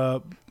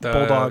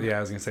bulldog. Yeah, I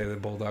was gonna say the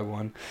bulldog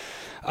one.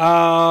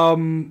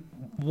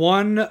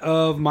 One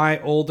of my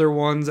older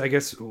ones. I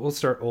guess we'll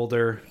start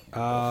older.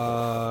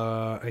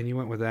 And you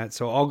went with that,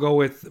 so I'll go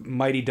with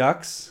Mighty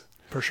Ducks.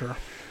 For sure.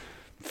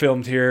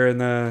 Filmed here in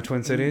the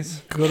Twin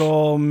Cities. Good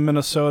old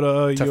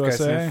Minnesota, Tough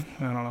USA.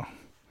 I don't know.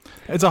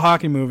 It's a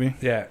hockey movie.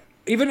 Yeah.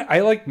 Even I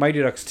like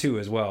Mighty Ducks 2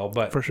 as well,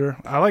 but for sure.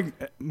 I like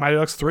Mighty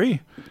Ducks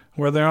 3,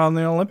 where they're on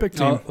the Olympic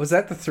team. Was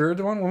that the third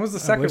one? When was the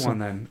second one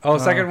then? Oh,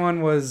 the second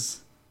one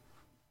was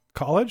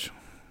college?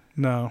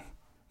 No.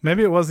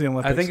 Maybe it was the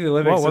Olympics. I think the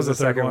Olympics was the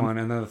second one,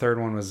 and then the third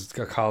one was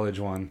a college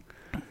one.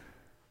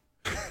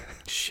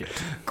 Shit.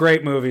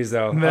 Great movies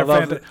though. I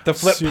love the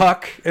flip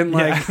puck and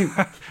like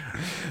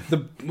the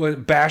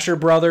Basher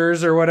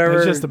Brothers or whatever.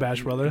 It's just the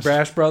Bash Brothers.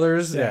 Bash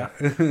Brothers. Yeah.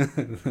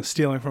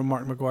 Stealing from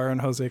Mark McGuire and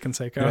Jose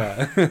Canseco.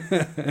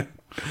 Yeah.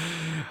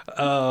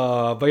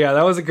 But yeah,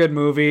 that was a good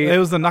movie. It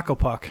was the knuckle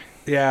puck.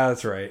 Yeah,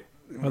 that's right.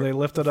 Where they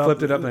flipped it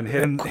up,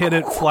 and hit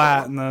it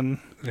flat, and then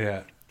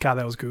yeah. God,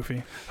 that was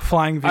goofy.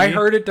 Flying V. I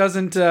heard it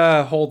doesn't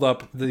hold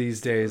up these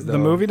days, though. The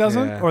movie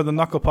doesn't? Yeah. Or the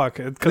knuckle puck?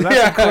 Because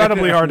that's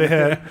incredibly hard to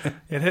hit.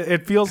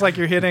 It feels like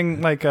you're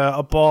hitting like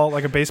a ball,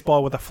 like a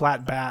baseball with a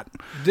flat bat.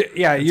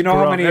 Yeah, you know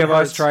how many of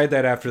us tried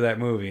that after that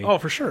movie? Oh,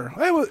 for sure.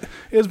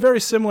 It was very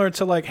similar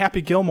to like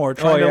Happy Gilmore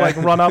trying to like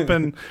run up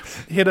and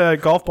hit a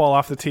golf ball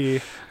off the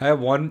tee. I have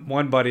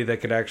one buddy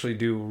that could actually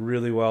do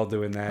really well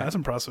doing that. That's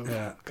impressive.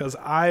 Yeah. Because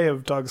I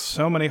have dug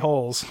so many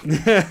holes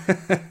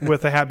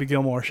with the Happy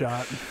Gilmore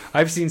shot.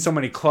 I've seen so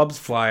many clubs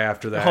fly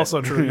after that. Also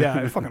true.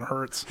 Yeah, it fucking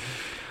hurts.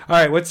 All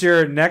right, what's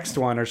your next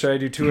one, or should I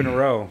do two in a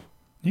row?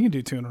 You can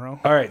do two in a row.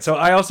 All right, so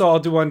I'll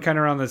do one kind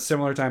of around the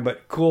similar time,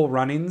 but Cool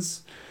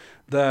Runnings,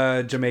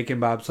 the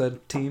Jamaican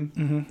bobsled team.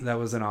 Mm-hmm. That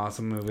was an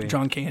awesome movie.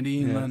 John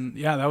Candy, and then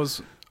that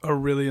was a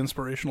really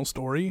inspirational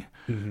story.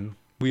 Mm-hmm.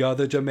 We are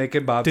the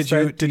Jamaican bobsled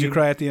team. Did you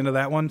cry at the end of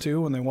that one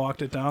too when they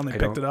walked it down? They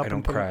picked it up. I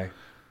don't cry.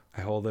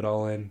 I hold it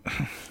all in.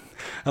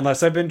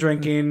 Unless I've been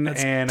drinking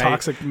and I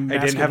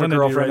didn't have a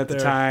girlfriend at the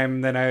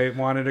time, then I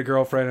wanted a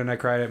girlfriend and I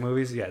cried at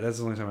movies. Yeah, that's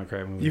the only time I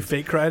cry at movies. You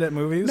fake cried at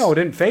movies? No, I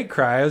didn't fake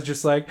cry. I was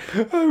just like,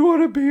 I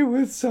want to be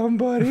with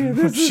somebody. And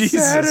this is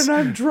sad and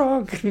I'm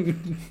drunk.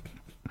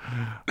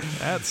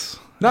 That's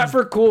not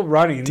for Cool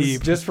Runnings,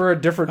 deep. Just for a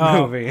different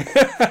movie.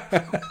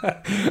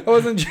 I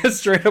wasn't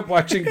just straight up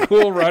watching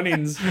Cool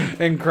Runnings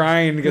and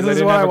crying because I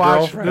didn't have a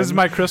girlfriend. This is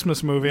my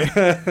Christmas movie.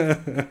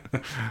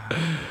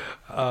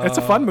 It's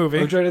a fun movie.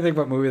 I'm trying to think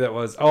what movie that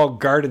was. Oh,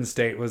 Garden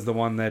State was the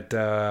one that.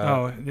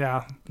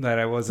 That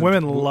I wasn't.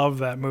 Women loved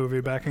that movie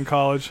back in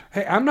college.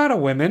 Hey, I'm not a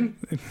woman.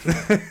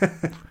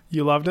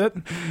 You loved it?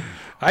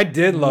 I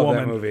did love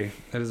that movie.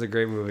 That is a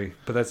great movie,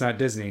 but that's not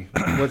Disney.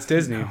 What's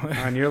Disney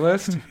on your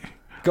list?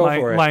 Go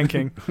for it. Lion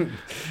King.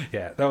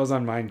 Yeah, that was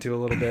on mine too a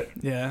little bit.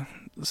 Yeah.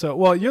 So,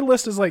 well, your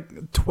list is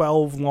like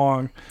 12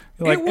 long.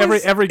 Like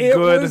every good. It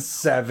was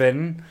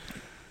 7.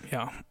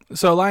 Yeah.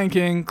 So Lion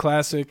King,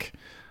 classic.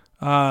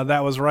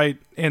 That was right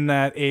in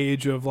that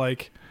age of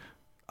like,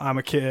 I'm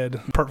a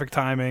kid, perfect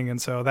timing,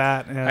 and so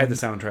that. And I had the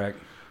soundtrack.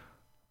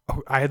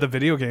 I had the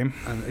video game.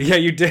 Yeah,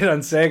 you did on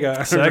Sega.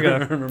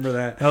 Sega. I remember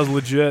that. That was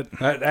legit.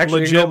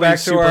 Actually, go back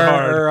to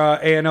our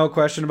A&L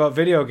question about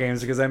video games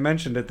because I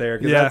mentioned it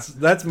there. Yeah.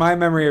 That's my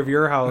memory of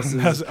your house.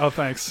 Oh,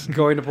 thanks.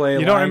 Going to play.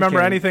 You don't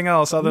remember anything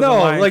else other than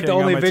Lion King? No, like the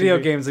only video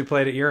games we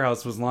played at your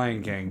house was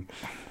Lion King.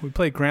 We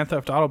played Grand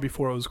Theft Auto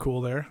before it was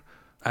cool there.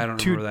 I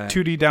don't remember that.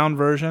 2D down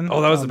version.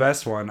 Oh, that was the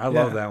best one. I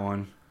love that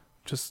one.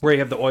 Just where you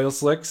have the oil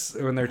slicks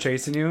when they're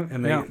chasing you,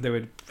 and they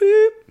would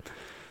beep,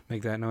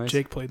 make that noise.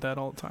 Jake played that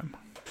all the time.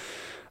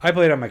 I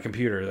played on my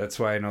computer. That's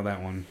why I know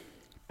that one.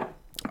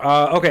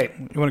 Okay.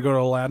 You want to go to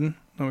Aladdin?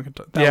 That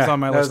was on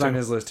my list. That was on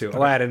his list too. Okay.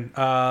 Aladdin.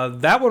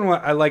 That one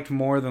I liked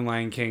more than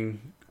Lion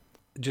King.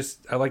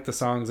 I like the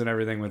songs and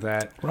everything with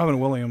that. Robin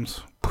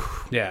Williams.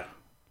 Yeah.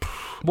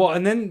 Well,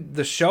 and then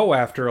the show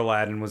after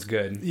Aladdin was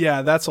good.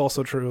 Yeah, that's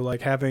also true.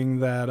 Like having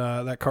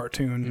that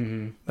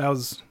cartoon, that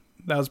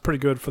was pretty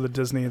good for the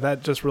Disney.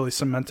 That just really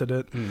cemented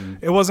it.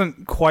 It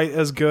wasn't quite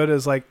as good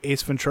as like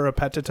Ace Ventura: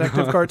 Pet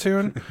Detective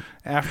cartoon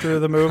after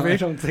the movie. I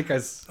don't think I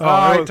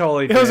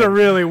totally did. It was a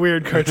really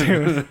weird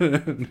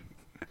cartoon.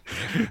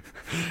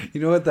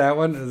 You know what that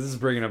one? This is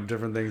bringing up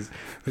different things.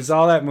 We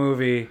saw that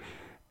movie,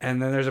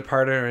 and then there's a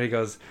part where he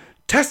goes,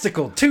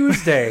 Testicle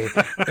Tuesday.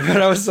 But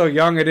I was so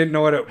young, I didn't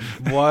know what it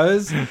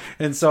was.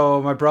 And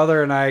so my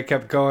brother and I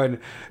kept going,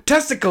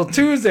 Testicle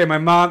Tuesday. My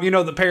mom,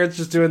 the parents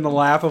just doing the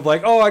laugh of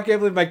like, oh, I can't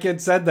believe my kid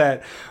said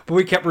that. But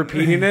we kept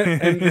repeating it.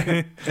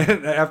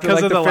 And after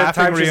like the fifth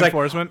time, she's like,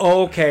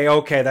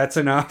 okay, that's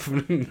enough.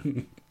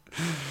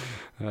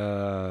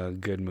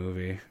 Good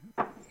movie.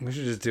 We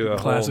should just do a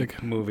classic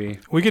whole movie.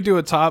 We could do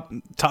a top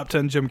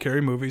 10 Jim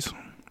Carrey movies.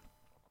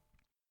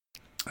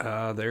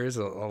 There's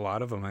a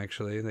lot of them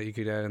actually that you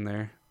could add in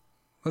there.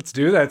 Let's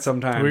do that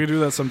sometime. We could do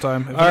that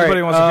sometime. If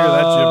anybody wants to hear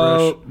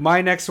that gibberish.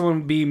 My next one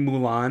would be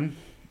Mulan.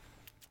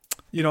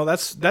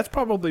 That's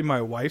probably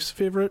my wife's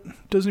favorite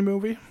Disney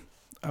movie.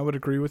 I would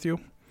agree with you.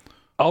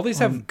 All these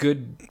have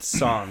good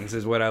songs,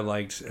 is what I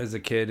liked as a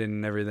kid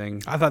and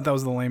everything. I thought that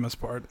was the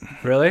lamest part.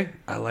 Really?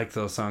 I like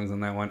those songs on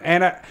that one.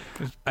 And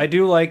I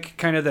do like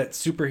kind of that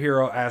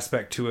superhero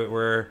aspect to it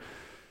where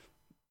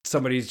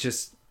somebody's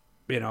just,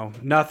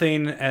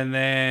 nothing, and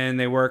then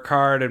they work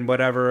hard and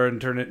whatever and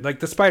turn it, like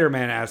the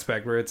Spider-Man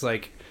aspect where it's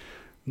like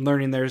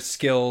learning their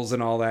skills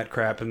and all that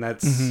crap. And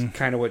that's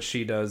kind of what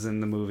she does in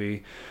the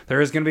movie.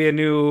 There is going to be a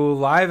new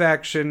live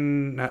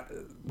action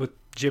with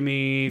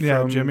Jimmy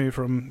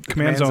from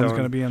Command Zone is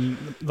going to be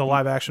in the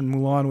live action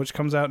Mulan, which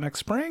comes out next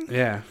spring.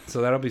 Yeah,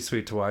 so that'll be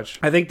sweet to watch.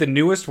 I think the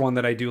newest one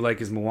that I do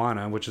like is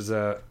Moana, which is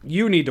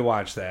you need to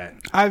watch that.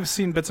 I've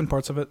seen bits and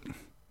parts of it.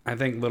 I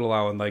think Little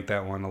Al would like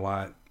that one a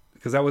lot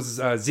because that was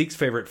Zeke's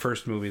favorite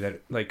first movie,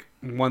 that like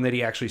one that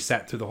he actually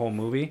sat through the whole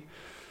movie.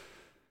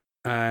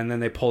 And then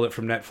they pulled it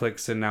from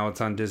Netflix, and now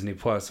it's on Disney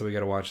Plus, so we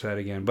got to watch that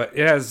again. But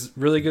it has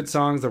really good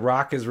songs. The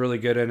Rock is really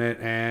good in it,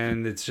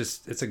 and it's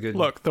a good...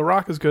 Look, The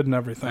Rock is good in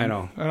everything. I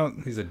know.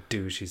 He's a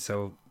douche. He's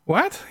so...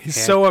 What?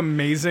 He's so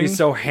amazing. He's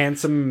so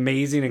handsome,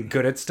 amazing, and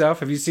good at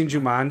stuff. Have you seen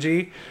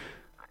Jumanji?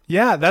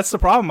 Yeah, that's the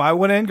problem. I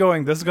went in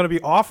going, this is going to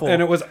be awful.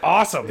 And it was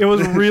awesome. It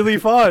was really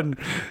fun.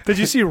 Did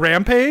you see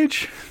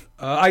Rampage?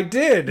 I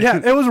did. Yeah,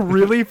 it was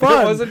really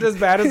fun. It wasn't as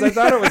bad as I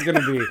thought it was going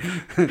to be.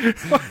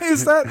 Why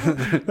is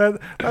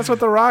that? That's what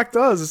The Rock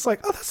does. It's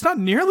like, oh, that's not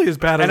nearly as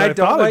bad as I thought it'd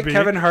be. And I don't like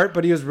Kevin Hart,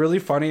 but he was really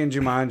funny in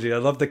Jumanji. I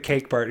love the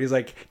cake part. He's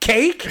like,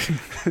 cake?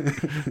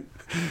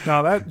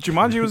 No, that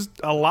Jumanji was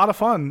a lot of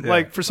fun. Yeah.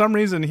 Like, for some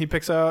reason, he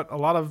picks out a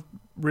lot of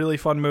really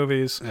fun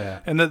movies. Yeah.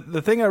 And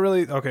the thing I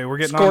really... Okay, we're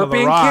getting on to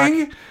The Rock.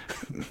 King?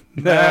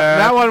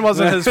 That one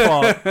wasn't his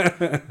fault.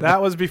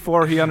 That was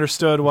before he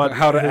understood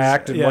how to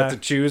act and what to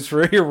choose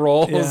for your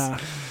roles. Yeah.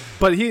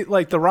 But he,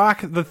 like, The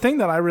Rock, the thing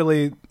that I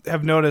really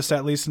have noticed,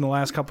 at least in the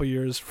last couple of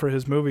years for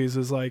his movies,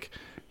 is, like,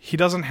 he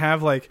doesn't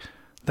have, like,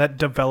 that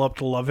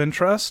developed love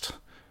interest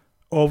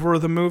over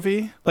the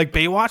movie. Like,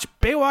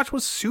 Baywatch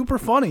was super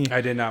funny.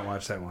 I did not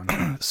watch that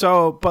one.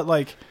 So, but,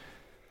 like...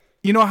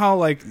 You know how,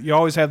 like, you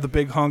always have the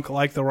big hunk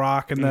like The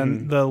Rock, and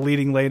then the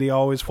leading lady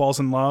always falls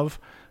in love,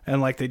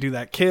 and, like, they do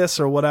that kiss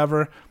or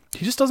whatever.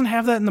 He just doesn't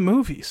have that in the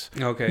movies.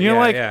 Okay,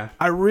 yeah.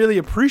 I really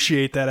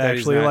appreciate that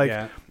actually.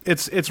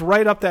 It's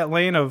right up that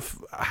lane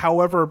of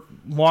however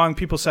long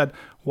people said,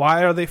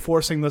 why are they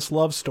forcing this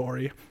love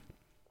story?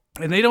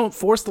 And they don't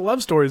force the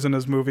love stories in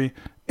his movie,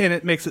 and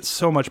it makes it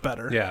so much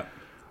better. Yeah.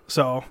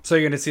 So you're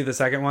going to see the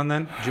second one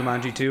then?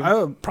 Jumanji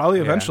 2? Probably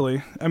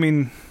eventually. I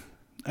mean,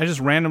 I just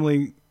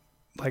randomly...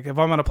 Like, if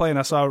I'm on a plane,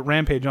 I saw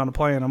Rampage on a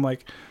plane, I'm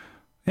like,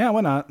 yeah,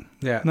 why not?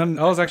 Yeah. And then,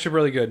 that was actually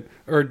really good.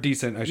 Or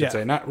decent, I should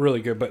say. Not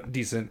really good, but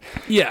decent.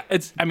 Yeah,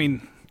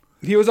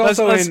 he was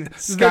also in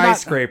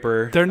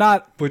Skyscraper. They're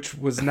not... Which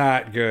was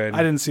not good. I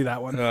didn't see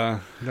that one.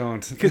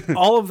 Don't.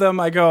 All of them,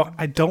 I go,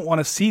 I don't want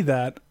to see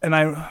that. And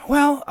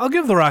I'll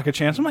give The Rock a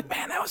chance. I'm like,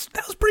 man, that was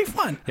pretty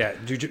fun. Yeah,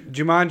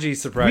 Jumanji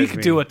surprised me. We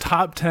could do a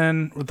top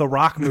 10 The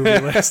Rock movie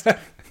list.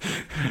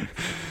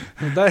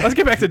 Let's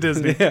get back to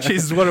Disney. Yeah.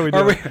 Jesus, what are we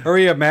doing? Are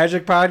we a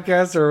magic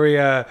podcast or are we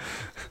a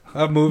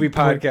movie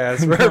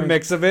podcast? We're a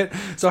mix of it.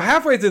 So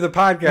halfway through the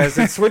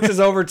podcast, it switches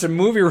over to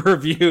movie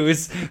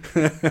reviews.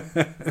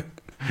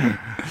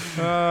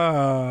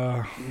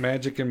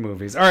 Magic and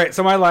movies. All right,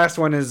 so my last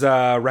one is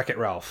Wreck-It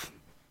Ralph.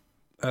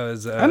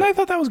 And I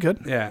thought that was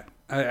good. Yeah.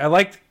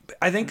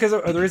 I think because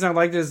the reason I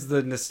liked it is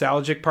the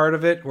nostalgic part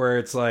of it, where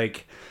it's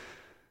like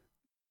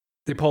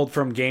they pulled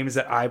from games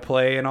that I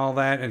play and all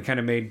that and kind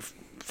of made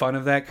fun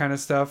of that kind of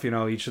stuff.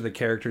 Each of the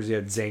characters, you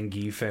had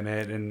Zangief in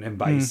it and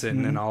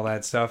Bison and all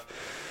that stuff.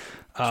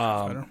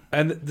 And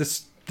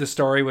the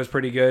story was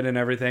pretty good and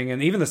everything.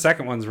 And even the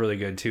second one's really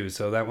good too.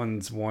 So that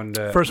one's one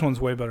to... First one's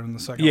way better than the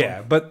second one.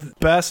 Yeah, but...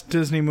 Best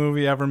Disney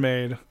movie ever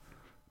made.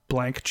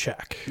 Blank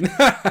check.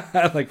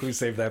 Like we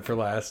saved that for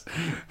last.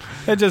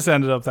 It just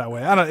ended up that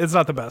way. It's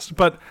not the best.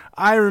 But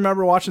I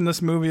remember watching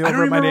this movie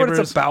over at my neighbor's.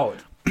 What it's about.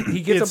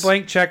 He gets a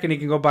blank check and he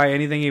can go buy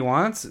anything he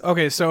wants.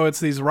 Okay, so it's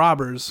these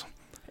robbers,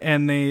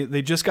 and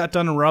they just got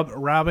done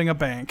robbing a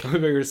bank. I thought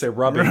you were going to say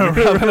robbing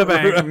a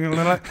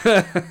bank.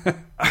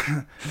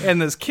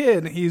 And this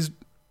kid,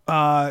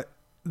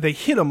 they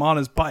hit him on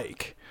his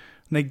bike,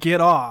 and they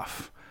get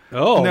off.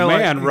 Oh, man,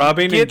 like,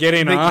 robbing and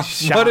getting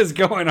off. What is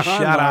going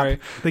on, Larry?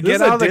 They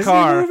get out of the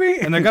car,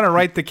 and they're going to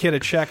write the kid a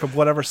check of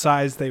whatever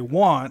size they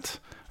want.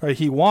 or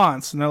he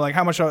wants, and they're like,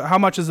 how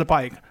much is the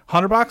bike?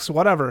 $100,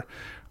 whatever.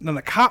 And then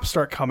the cops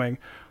start coming,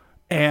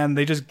 and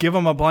they just give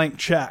him a blank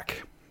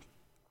check,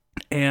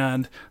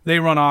 and they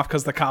run off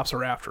because the cops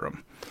are after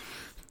him.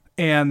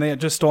 And they had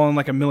just stolen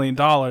like $1 million,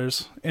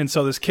 and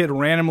so this kid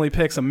randomly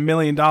picks $1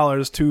 million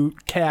to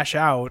cash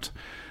out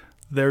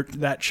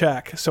that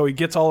check. So he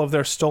gets all of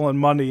their stolen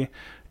money,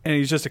 and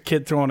he's just a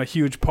kid throwing a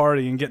huge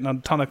party and getting a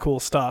ton of cool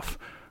stuff.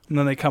 And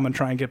then they come and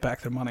try and get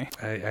back their money.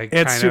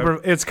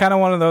 It's kind of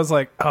one of those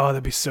like, oh,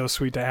 that'd be so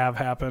sweet to have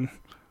happen,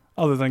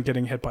 other than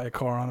getting hit by a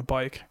car on a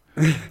bike.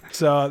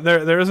 So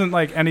there isn't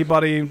like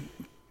anybody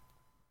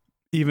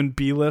even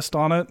B-list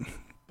on it,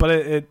 but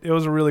it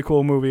was a really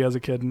cool movie as a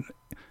kid.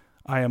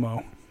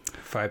 IMO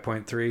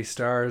 5.3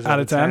 stars out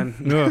of 10.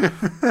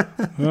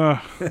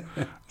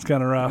 It's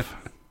kind of rough.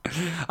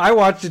 I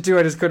watched it too.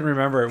 I just couldn't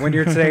remember it. When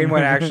you're saying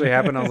what actually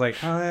happened, I was like,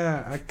 oh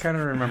yeah, I kind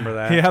of remember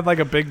that. He had like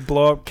a big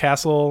blow up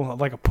castle,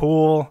 like a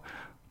pool,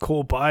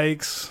 cool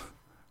bikes.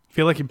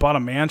 Feel like he bought a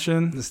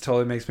mansion. This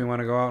totally makes me want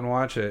to go out and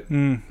watch it.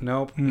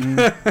 Nope.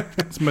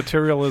 It's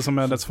materialism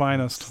at its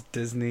finest.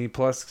 Disney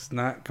Plus is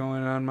not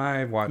going on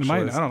my watch list.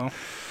 I don't know.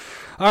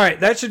 All right,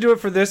 that should do it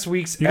for this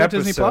week's you got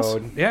episode. Disney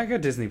Plus? Yeah, I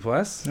got Disney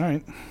Plus. All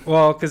right.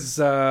 Well, because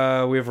we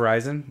have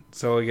Verizon,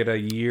 so we get a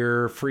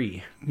year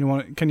free.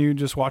 Can you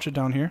just watch it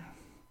down here?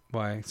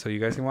 Why? So you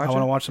guys can watch it? I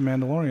want to watch The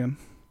Mandalorian.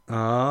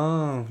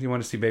 Oh, you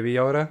want to see Baby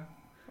Yoda?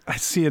 I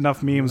see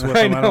enough memes with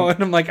I him. know,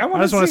 and I'm like, I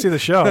just want to see the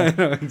show. I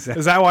know, exactly.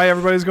 Is that why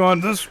everybody's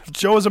going, this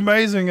show is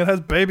amazing, it has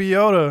Baby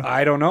Yoda?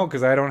 I don't know,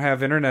 because I don't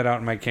have internet out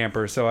in my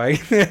camper, so I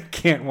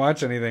can't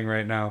watch anything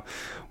right now.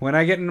 When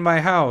I get into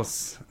my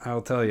house,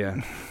 I'll tell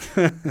you.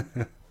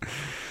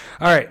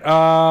 All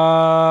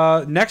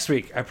right, next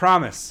week, I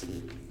promise.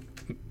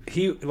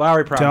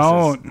 Lowry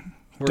promises.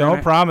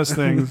 Don't promise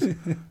things.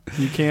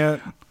 You can't.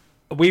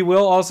 We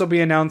will also be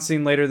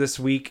announcing later this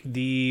week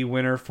the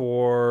winner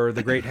for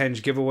the Great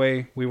Henge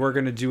giveaway. We were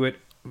going to do it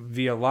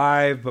via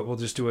live, but we'll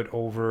just do it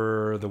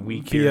over the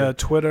week via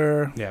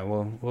Twitter. Yeah,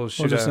 we'll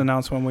just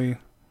announce when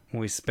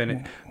we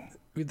spin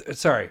it.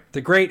 Sorry,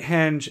 the Great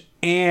Henge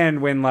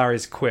and Win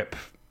Lowry's Quip.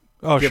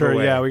 Oh, giveaway.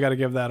 Sure, yeah, we got to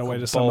give that away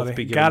to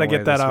somebody. Got to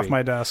get that off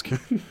my desk.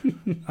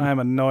 I am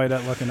annoyed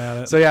at looking at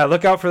it. So yeah,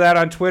 look out for that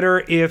on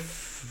Twitter.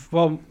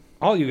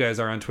 All you guys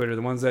are on Twitter,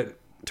 the ones that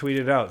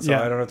tweeted out, so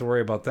I don't have to worry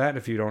about that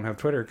if you don't have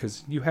Twitter,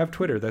 because you have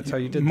Twitter. That's how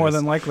you did More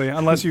than likely,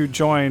 unless you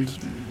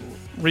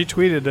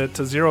retweeted it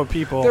to 0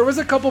 people. There was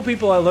a couple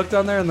people I looked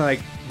on there, and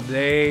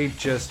they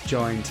just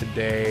joined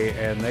today,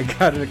 and they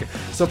got it.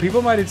 So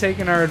people might have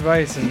taken our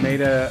advice and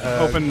made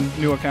open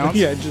new accounts.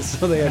 Yeah, just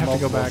so they had to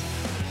go back.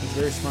 It's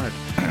very smart,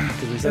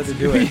 because we said to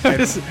do it.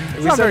 It's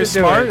not very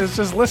smart. It's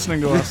just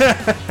listening to us.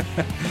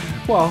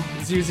 Well,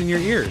 it's using your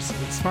ears.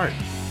 It's smart.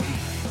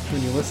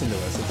 When you listen to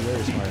us, it's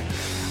very smart.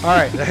 All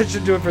right, that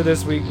should do it for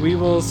this week. We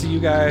will see you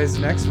guys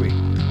next week.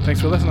 Thanks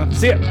for listening.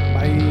 See ya.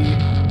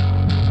 Bye.